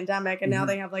during the pandemic, and now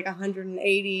they have like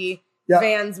 180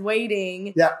 vans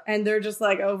waiting, and they're just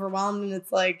like overwhelmed, and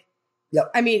it's like,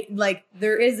 I mean, like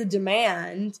there is a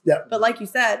demand, but like you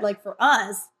said, like for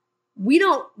us, we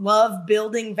don't love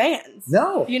building vans.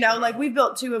 No. You know, like we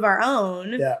built 2 of our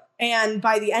own. Yeah. And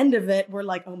by the end of it, we're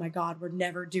like, oh my God, we're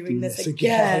never doing this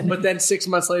again. But then 6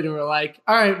 months later, we're like,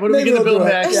 all right, what are we going to build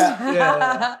next?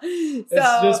 Yeah. It's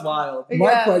just wild.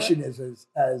 My question is,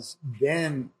 as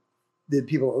van, the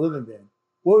people that live in van,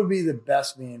 what would be the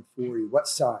best van for you? What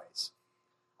size?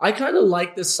 I kind of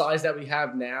like the size that we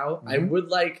have now. I would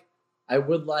like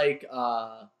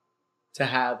to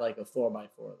have like a 4x4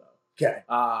 though. Okay.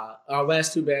 Our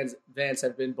last 2 vans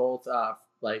have been both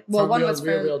like one front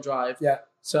rear wheel drive. Yeah.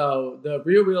 So the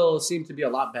rear wheel seemed to be a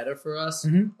lot better for us.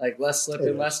 Like less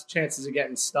slipping, less chances of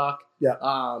getting stuck. Yeah.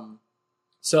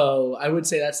 So I would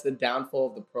say that's the downfall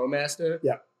of the ProMaster.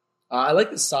 Yeah. I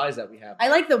like the size that we have. I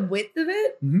like the width of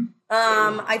it.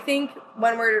 I think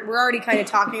when we're already kind of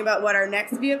talking about what our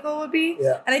next vehicle would be.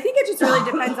 Yeah. And I think it just really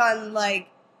depends on like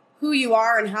who you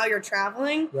are and how you're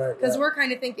traveling. Because we're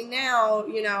kind of thinking now,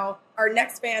 you know, our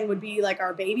next van would be like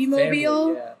our baby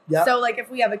mobile. So like if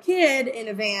we have a kid in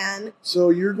a van,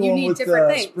 so you're going with the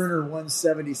things. Sprinter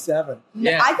 177.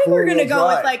 Yeah. I think we're going to go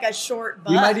with like a short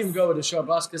bus. We might even go with a short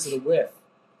bus because of the width.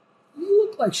 You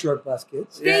look like short bus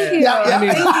kids. Thank you. I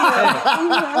mean,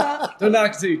 don't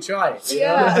knock until you try it.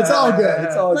 Yeah. It's all good.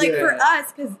 It's all like good. for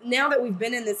us, because now that we've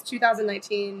been in this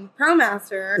 2019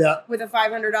 ProMaster with a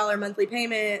 $500 monthly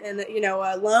payment and you know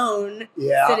a loan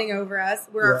sitting over us,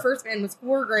 where our first van was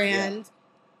 $4,000,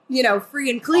 you know, free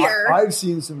and clear. I've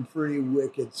seen some pretty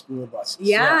wicked school buses.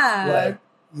 Yeah. Like,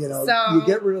 you know, you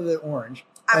get rid of the orange.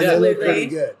 Absolutely. And they look pretty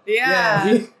good.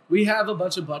 Yeah. We have a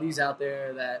bunch of buddies out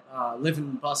there that live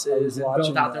in buses and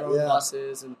build out their own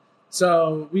buses, and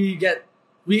so we get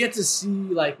to see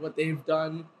like what they've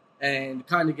done and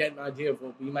kind of get an idea of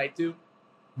what we might do.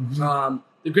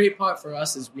 The great part for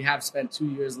us is we have spent 2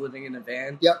 years living in a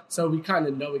van, so we kind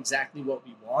of know exactly what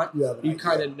we want. We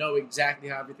kind of know exactly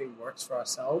how everything works for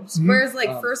ourselves. Whereas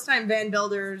like first time van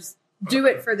builders do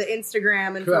it for the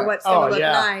Instagram and for what's going to look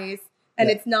nice. And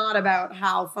it's not about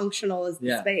how functional is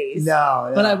the space.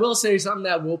 No. But I will say something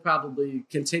that we'll probably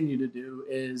continue to do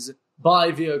is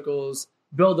buy vehicles,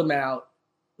 build them out,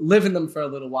 live in them for a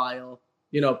little while,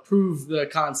 you know, prove the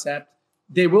concept.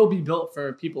 They will be built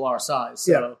for people our size.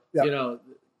 So, you know,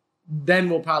 then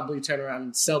we'll probably turn around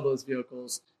and sell those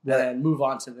vehicles and move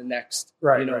on to the next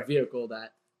vehicle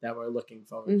that we're looking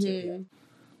forward to.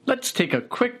 Let's take a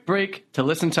quick break to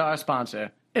listen to our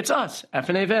sponsor. It's us,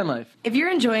 F&A Van Life. If you're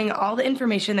enjoying all the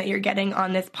information that you're getting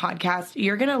on this podcast,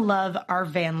 you're going to love our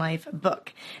Van Life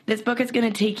book. This book is going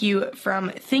to take you from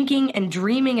thinking and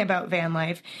dreaming about van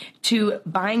life to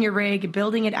buying your rig,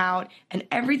 building it out, and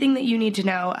everything that you need to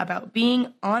know about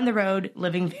being on the road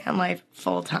living van life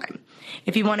full time.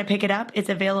 If you want to pick it up, it's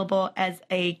available as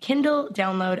a Kindle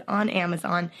download on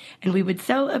Amazon, and we would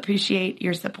so appreciate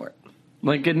your support.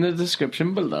 Link in the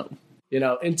description below. You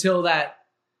know, until that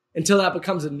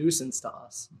becomes a nuisance to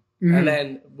us, and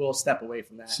then we'll step away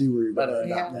from that. See where you're going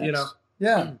next. You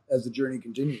know, as the journey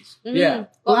continues. Yeah.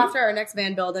 Well, after our next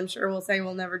van build, I'm sure we'll say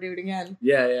we'll never do it again.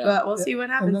 Yeah. But we'll see what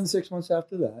happens. And then 6 months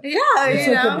after that. Yeah,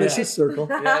 you know. It's a circle.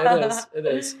 Yeah, it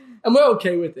is. And we're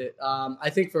okay with it.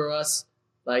 I think for us,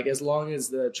 like as long as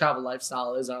the travel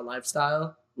lifestyle is our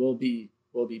lifestyle, we'll be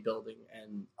building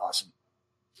and awesome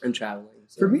and traveling.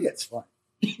 So. For me, it's fun.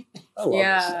 I love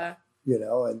this. You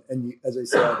know, and you, as I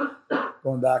said,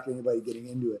 going back to anybody getting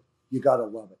into it, you got to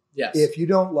love it. Yes. If you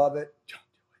don't love it, don't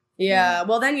do it. Yeah.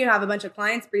 Well, then you have a bunch of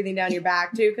clients breathing down your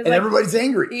back too. And everybody's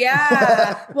angry.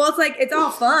 Yeah. Well, it's like, it's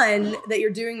all fun that you're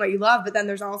doing what you love, but then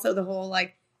there's also the whole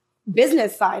like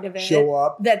business side of it. Show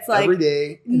up that's like every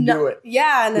day and do it.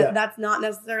 Yeah. And that's not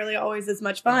necessarily always as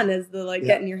much fun as the like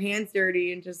getting your hands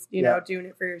dirty and just, you know, doing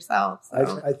it for yourself.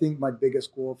 So. I think my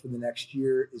biggest goal for the next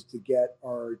year is to get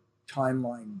our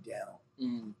timeline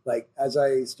down. Like as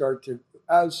we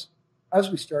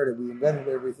started, we invented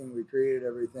everything, we created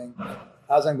everything.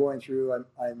 As I'm going through,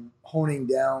 I'm honing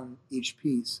down each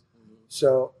piece.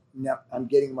 So now I'm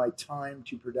getting my time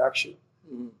to production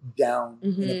down.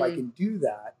 And if I can do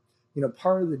that, you know,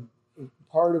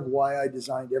 part of why I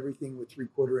designed everything with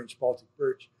 3/4 inch Baltic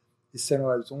birch is so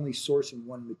I was only sourcing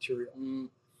one material.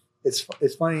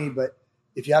 It's funny, but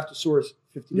if you have to source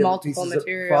 50 different multiple pieces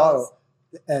materials. of product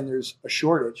and there's a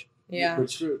shortage,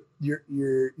 which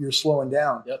you're slowing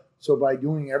down. Yep. So by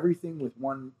doing everything with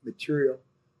one material,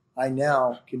 I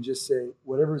now can just say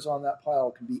whatever's on that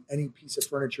pile can be any piece of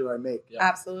furniture I make. Yeah.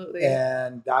 Absolutely.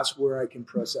 And that's where I can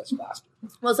process faster.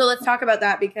 Well, so let's talk about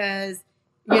that because,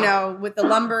 with the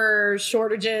lumber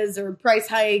shortages or price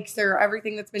hikes or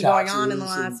everything that's been going on in the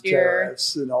Taxes last and year.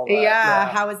 tariffs and all that. Yeah.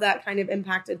 How has that kind of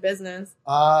impacted business?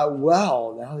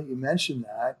 Well, now that you mention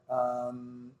that,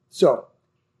 so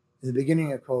in the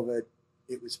beginning of COVID,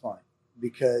 it was fine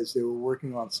because they were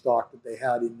working on stock that they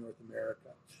had in North America.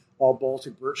 All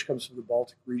Baltic birch comes from the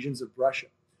Baltic regions of Russia.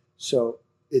 So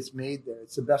it's made there.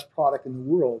 It's the best product in the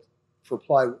world for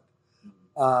plywood.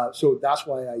 So that's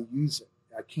why I use it.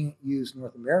 I can't use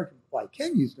North American. Well, I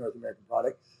can use North American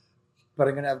product, but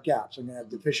I'm going to have gaps. I'm going to have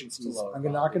deficiencies. I'm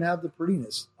not going to have the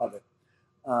prettiness of it.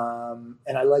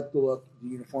 And I like the look, the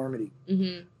uniformity.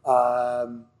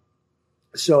 Mm-hmm.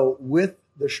 So with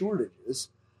the shortages,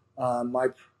 my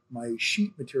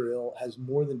sheet material has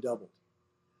more than doubled.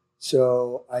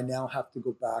 So I now have to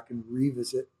go back and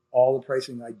revisit all the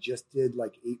pricing I just did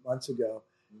like 8 months ago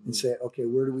and say, okay,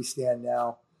 where do we stand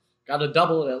now? Got to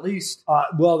double it at least.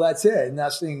 Well, that's it. And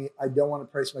that's the thing. I don't want to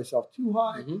price myself too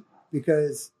high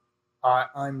because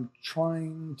I'm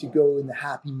trying to go in the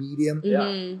happy medium.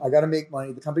 Mm-hmm. I got to make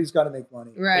money. The company's got to make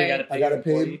money. Right. I got to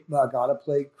pay. I got to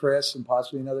pay Chris and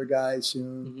possibly another guy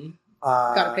soon.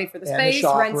 Got to pay for the and space.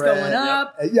 shop Rent's rent. going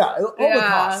up. Yeah, all the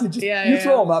costs. You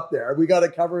throw them up there. We got to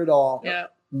cover it all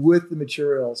with the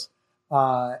materials.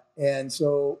 And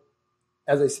so,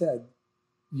 as I said,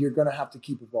 you're going to have to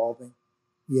keep evolving,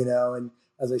 and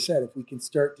as I said, if we can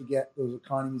start to get those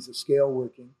economies of scale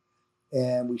working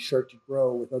and we start to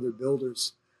grow with other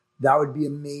builders, that would be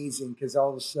amazing because all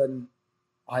of a sudden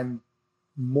I'm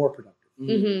more productive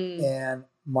Mm-hmm. and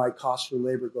my cost for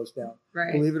labor goes down.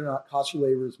 Right. Believe it or not, cost for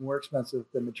labor is more expensive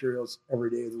than materials every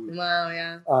day of the week. Wow.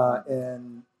 Yeah.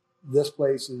 And this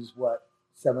place is what,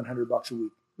 $700 a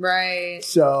week. Right.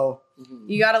 So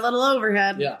You got a little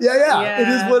overhead. Yeah. yeah, it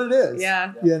is what it is.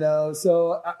 Yeah.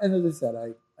 So, and as I said,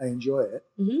 I enjoy it,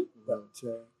 Mm-hmm. but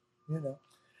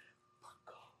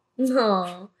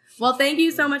Oh. Well, thank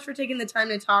you so much for taking the time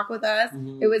to talk with us.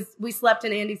 Mhm. We slept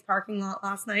in Andy's parking lot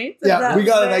last night. So yeah, that we was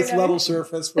got a very nice level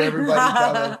surface for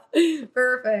everybody coming.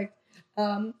 Perfect.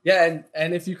 Yeah,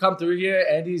 and if you come through here,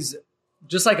 Andy's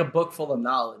just like a book full of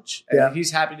knowledge. And Yeah.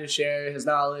 he's happy to share his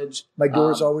knowledge. My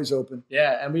door's always open.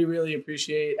 Yeah, and we really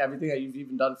appreciate everything that you've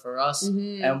even done for us.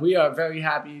 Mhm. And we are very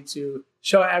happy to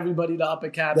show everybody the upper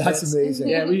cabinets. That's amazing.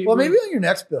 Yeah, Maybe on your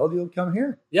next build, you'll come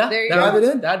here. Yeah, There you Drive it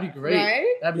in. That'd be great.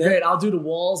 Right? That'd be Yeah. great. I'll do the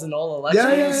walls and all the electrical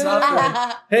Yeah, and stuff.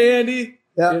 yeah. Hey, Andy.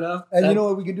 Yeah. You know, And you know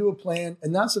what? We can do a plan.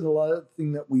 And that's a lot of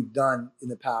thing that we've done in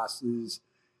the past is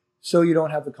so you don't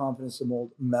have the confidence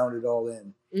to mount it all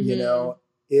in. Mhm.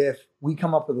 If we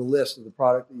come up with a list of the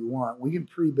product that you want, we can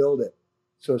pre-build it.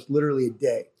 So it's literally a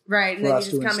day. Right. And For then you us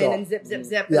just to come in install. and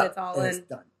zip, Yeah, and it's all and in. it's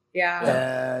done.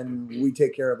 Yeah. And we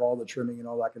take care of all the trimming and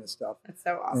all that kind of stuff. That's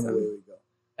so And away awesome. we go.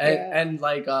 and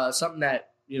like something that,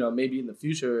 maybe in the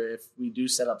future, if we do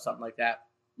set up something like that,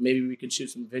 maybe we could shoot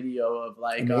some video of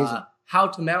like Amazing. how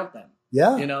to mount them.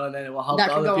 Yeah. And then it will help That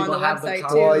the could other go on people the have the website,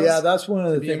 confidence. too. Well, yeah, that's one of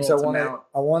the to be things able I to want to. mount.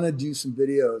 I want to do some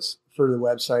videos for the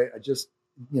website. I just,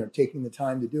 taking the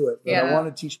time to do it. But I Yeah.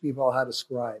 want to teach people how to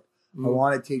scribe. I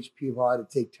want to teach people how to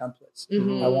take templates.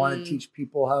 Mhm. I want to teach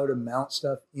people how to mount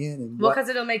stuff in and Well, what. because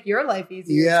it'll make your life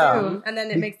easier Yeah. too, and then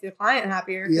it makes the client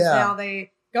happier because Yeah. now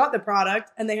they got the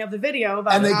product and they have the video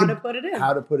about And they how can- to put it in.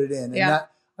 How to put it in. And Yeah.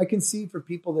 that I can see for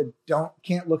people that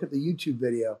can't look at the YouTube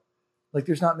video, like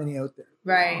there's not many out there.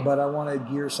 Right. But I want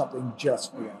to gear something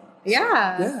just for them.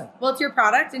 Yeah. Yeah. Well, it's your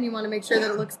product, and you want to make sure that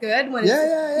it looks good. When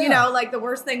Yeah, it's, yeah. like the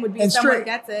worst thing would be And someone straight.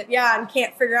 gets it, and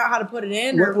can't figure out how to put it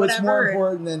in or What's whatever. more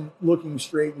important than looking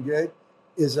straight and good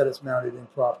is that it's mounted in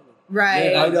properly.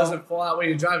 Right. Yeah, I it don't- doesn't fall out when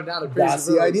you're driving down a crazy That's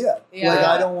road. the idea. Yeah. Like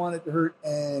I don't want it to hurt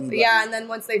anybody. Yeah, and then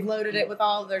once they've loaded it with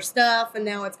all of their stuff, and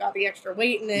now it's got the extra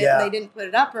weight in it, Yeah. and they didn't put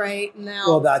it up right, and now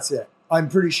Well, that's it. I'm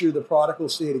pretty sure the product will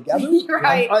stay together.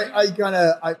 Right.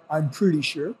 I'm pretty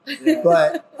sure, Yeah.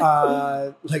 but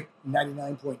like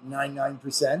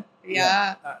 99.99%.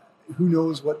 yeah. Who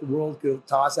knows what the world could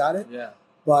toss at it? Yeah.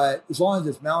 But as long as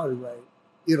it's mounted right,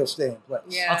 it'll stay in place.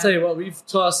 Yeah. I'll tell you what, we've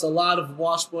tossed a lot of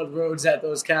washboard roads at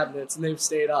those cabinets, and they've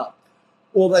stayed up.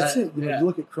 Well, that's Uh, it. yeah. You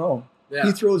look at Chrome. Yeah.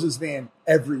 He throws his van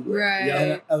everywhere. Right.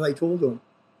 And as I told him,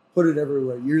 put it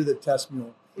everywhere. You're the test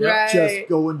mule. Yeah. Right. Just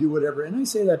go and do whatever. And I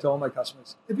say that to all my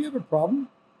customers. If you have a problem,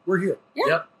 we're here.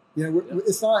 Yeah. Yep.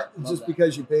 It's not Love just that.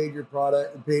 because you paid your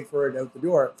product and paid for it out the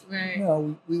door. Right.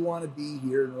 No, we want to be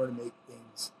here in order to make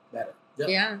things better. Yep.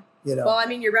 Yeah. You know, Well, I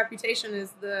mean, your reputation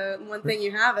is the one thing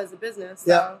you have as a business.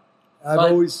 So. Yeah. I've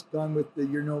But- always gone with the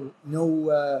you're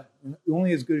you're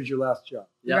only as good as your last job.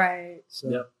 Yep. Right. So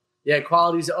Yep.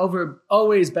 quality's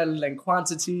always better than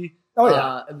quantity. Oh,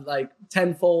 yeah. Like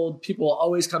tenfold. People will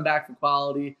always come back for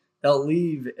quality. They'll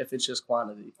leave if it's just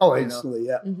quantity. Oh, you know? instantly,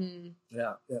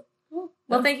 yeah. Yeah.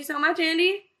 Well, thank you so much,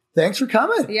 Andy. Thanks for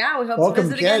coming. Yeah, we hope Welcome,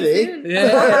 to visit again Kennedy. soon.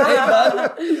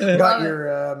 Yeah. Got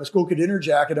your Muskoka dinner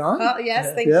jacket on. Oh,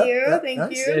 yes, thank Yeah, you. yeah, Thank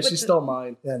nice. you. Yeah, With she the- stole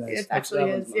mine. Yeah, nice. It actually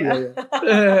is, Yeah,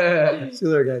 yeah. See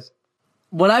you later, guys.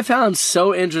 What I found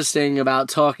so interesting about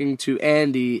talking to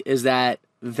Andy is that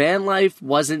van life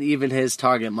wasn't even his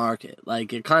target market.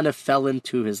 Like, it kind of fell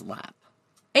into his lap.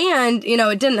 And, you know,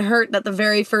 it didn't hurt that the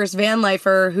very first van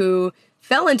lifer who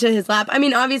fell into his lap, I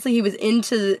mean, obviously he was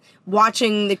into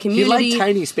watching the He community. liked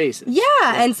tiny spaces.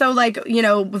 Yeah, and so like, you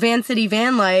know, Van City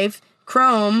Van Life,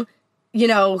 Chrome, you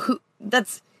know,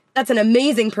 that's an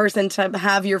amazing person to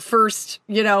have your first,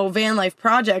 you know, van life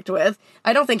project with.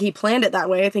 I don't think he planned it that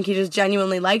way. I think he just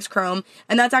genuinely likes Chrome.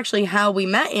 And that's actually how we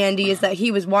met Andy, is that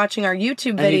he was watching our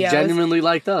YouTube And he videos genuinely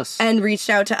liked us. and reached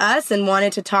out to us and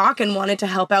wanted to talk and wanted to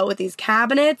help out with these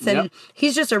cabinets. And Yep.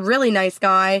 he's just a really nice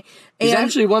guy. He's And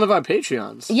actually one of our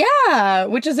Patreons. yeah,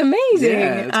 which is amazing.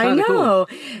 Yeah, it's I kinda know.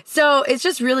 So it's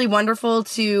just really wonderful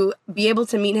to be able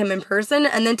to meet him in person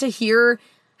and then to hear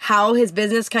how his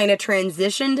business kind of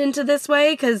transitioned into this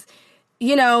way. Because,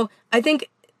 you know, I think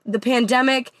the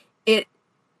pandemic, it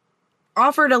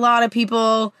offered a lot of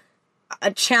people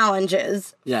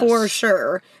challenges, Yes. for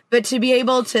sure. But to be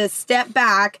able to step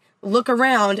back, look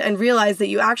around, and realize that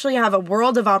you actually have a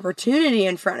world of opportunity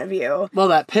in front of you. Well,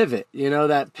 that pivot,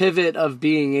 that pivot of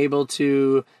being able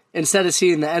to, instead of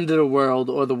seeing the end of the world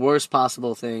or the worst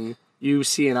possible thing, you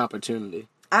see an opportunity.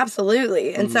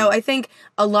 Absolutely. And so I think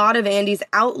a lot of Andy's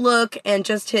outlook and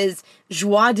just his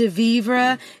joie de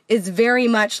vivre is very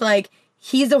much like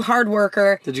he's a hard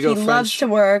worker. Did you go He French? loves to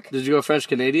work. Did you go French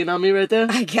Canadian on me right there?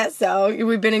 I guess so.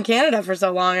 We've been in Canada for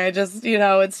so long. I just,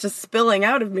 it's just spilling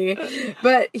out of me.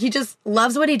 But he just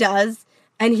loves what he does.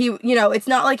 And he, it's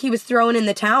not like he was throwing in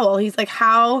the towel. He's like,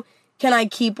 how can I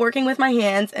keep working with my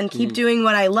hands and keep doing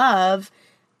what I love?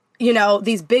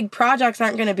 These big projects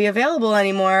aren't going to be available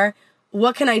anymore.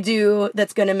 What can I do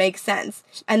that's going to make sense?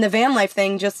 And the van life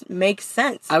thing just makes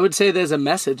sense. I would say there's a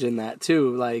message in that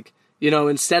too. Like,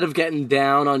 instead of getting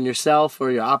down on yourself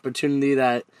or your opportunity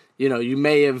that, you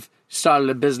may have started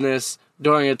a business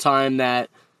during a time that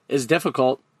is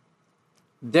difficult,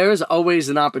 there's always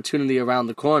an opportunity around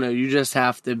the corner. You just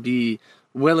have to be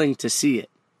willing to see it.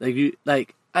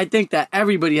 I think that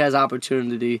everybody has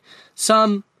opportunity.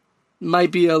 Some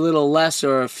might be a little less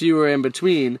or fewer in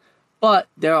between, but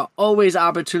there are always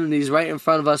opportunities right in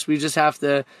front of us. We just have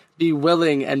to be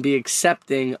willing and be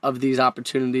accepting of these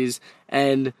opportunities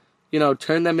and,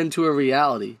 turn them into a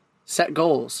reality. Set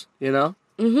goals,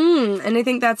 Mm-hmm. And I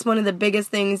think that's one of the biggest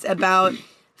things about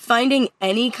finding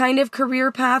any kind of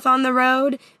career path on the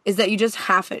road is that you just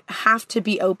have to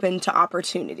be open to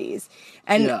opportunities.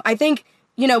 And Yeah. I think,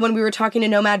 when we were talking to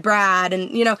Nomad Brad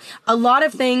and, a lot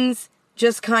of things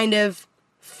just kind of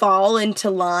fall into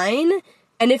line.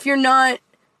 And if you're not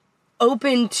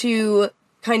open to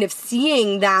kind of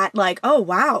seeing that, like, oh,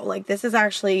 wow, like this is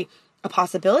actually a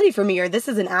possibility for me, or this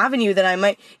is an avenue that I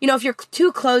might, if you're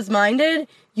too closed-minded,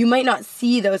 you might not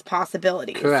see those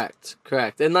possibilities.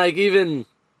 Correct. And even,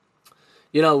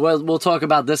 we'll talk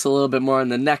about this a little bit more in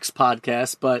the next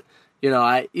podcast, but,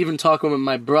 I even talking with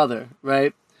my brother,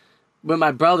 right? With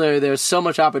my brother, there's so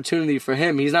much opportunity for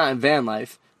him. He's not in van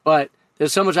life, but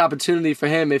there's so much opportunity for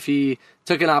him if he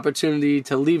took an opportunity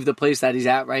to leave the place that he's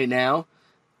at right now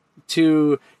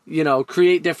to,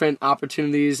 create different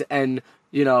opportunities and,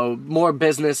 more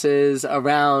businesses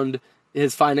around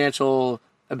his financial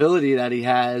ability that he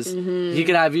has. Mm-hmm. He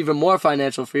could have even more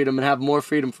financial freedom and have more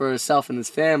freedom for himself and his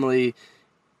family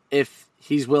if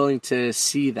he's willing to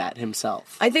see that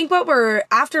himself. I think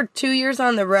after 2 years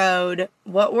on the road,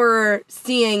 what we're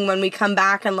seeing when we come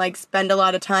back and spend a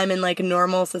lot of time in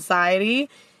normal society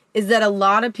is that a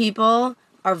lot of people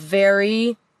are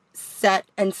very set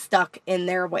and stuck in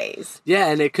their ways. Yeah,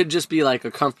 and it could just be a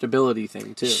comfortability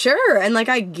thing too. Sure, and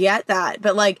I get that,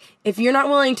 but if you're not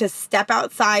willing to step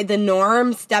outside the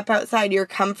norm, step outside your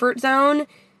comfort zone,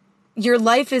 your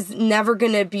life is never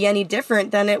going to be any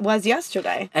different than it was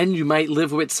yesterday. And you might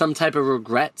live with some type of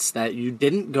regrets that you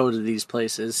didn't go to these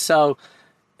places. So,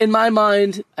 in my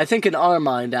mind, I think in our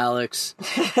mind, Alex,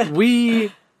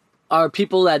 we are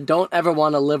people that don't ever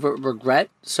want to live with regret.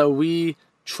 So we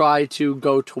try to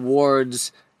go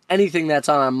towards anything that's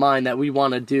on our mind that we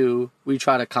want to do. We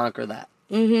try to conquer that.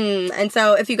 Mm-hmm. And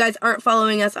so if you guys aren't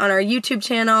following us on our YouTube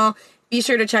channel, Be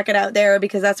sure to check it out there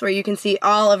because that's where you can see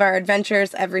all of our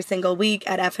adventures every single week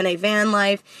at FNA Van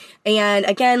Life. And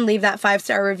again, leave that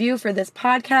 5-star review for this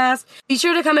podcast. Be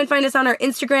sure to come and find us on our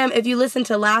Instagram. If you listened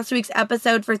to last week's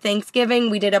episode for Thanksgiving,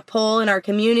 we did a poll in our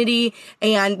community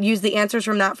and used the answers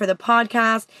from that for the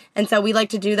podcast. And so we like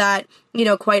to do that,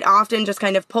 quite often, just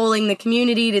kind of polling the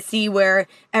community to see where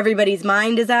everybody's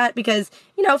mind is at because,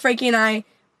 Frankie and I,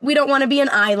 we don't want to be an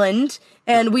island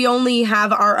and we only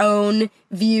have our own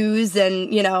views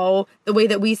and, the way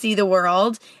that we see the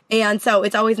world. And so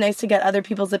it's always nice to get other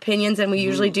people's opinions. And we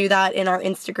usually do that in our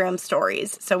Instagram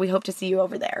stories. So we hope to see you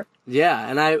over there. Yeah.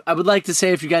 And I would like to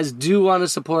say, if you guys do want to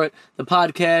support the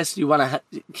podcast, you want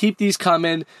to keep these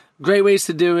coming, great ways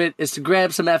to do it is to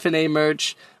grab some FNA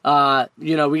merch.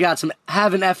 We got some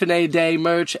Have an FNA Day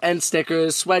merch and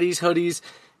stickers, sweaties, hoodies.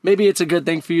 Maybe it's a good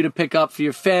thing for you to pick up for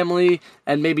your family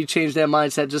and maybe change their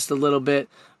mindset just a little bit.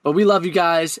 But we love you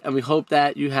guys, and we hope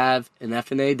that you have an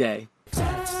FNA day.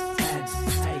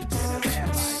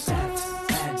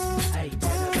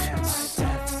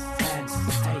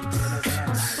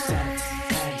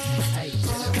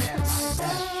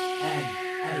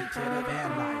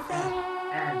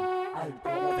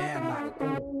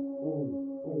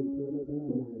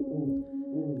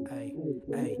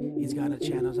 Hey, he's got a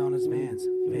channel on his vans.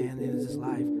 Van is his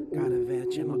life. Got a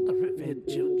van channel,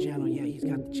 channel. Yeah, he's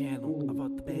got the channel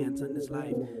about the vans in his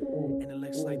life. And it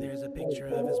looks like there's a picture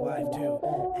of his wife too.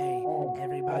 Hey,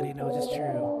 everybody knows it's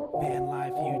true. Van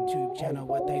Life YouTube channel,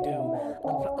 what they do.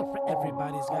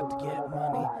 Everybody's got to get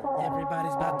money.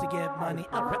 Everybody's about to get money.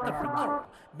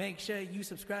 Make sure you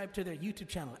subscribe to their YouTube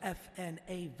channel,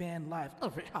 FNA Van Life.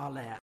 Holla.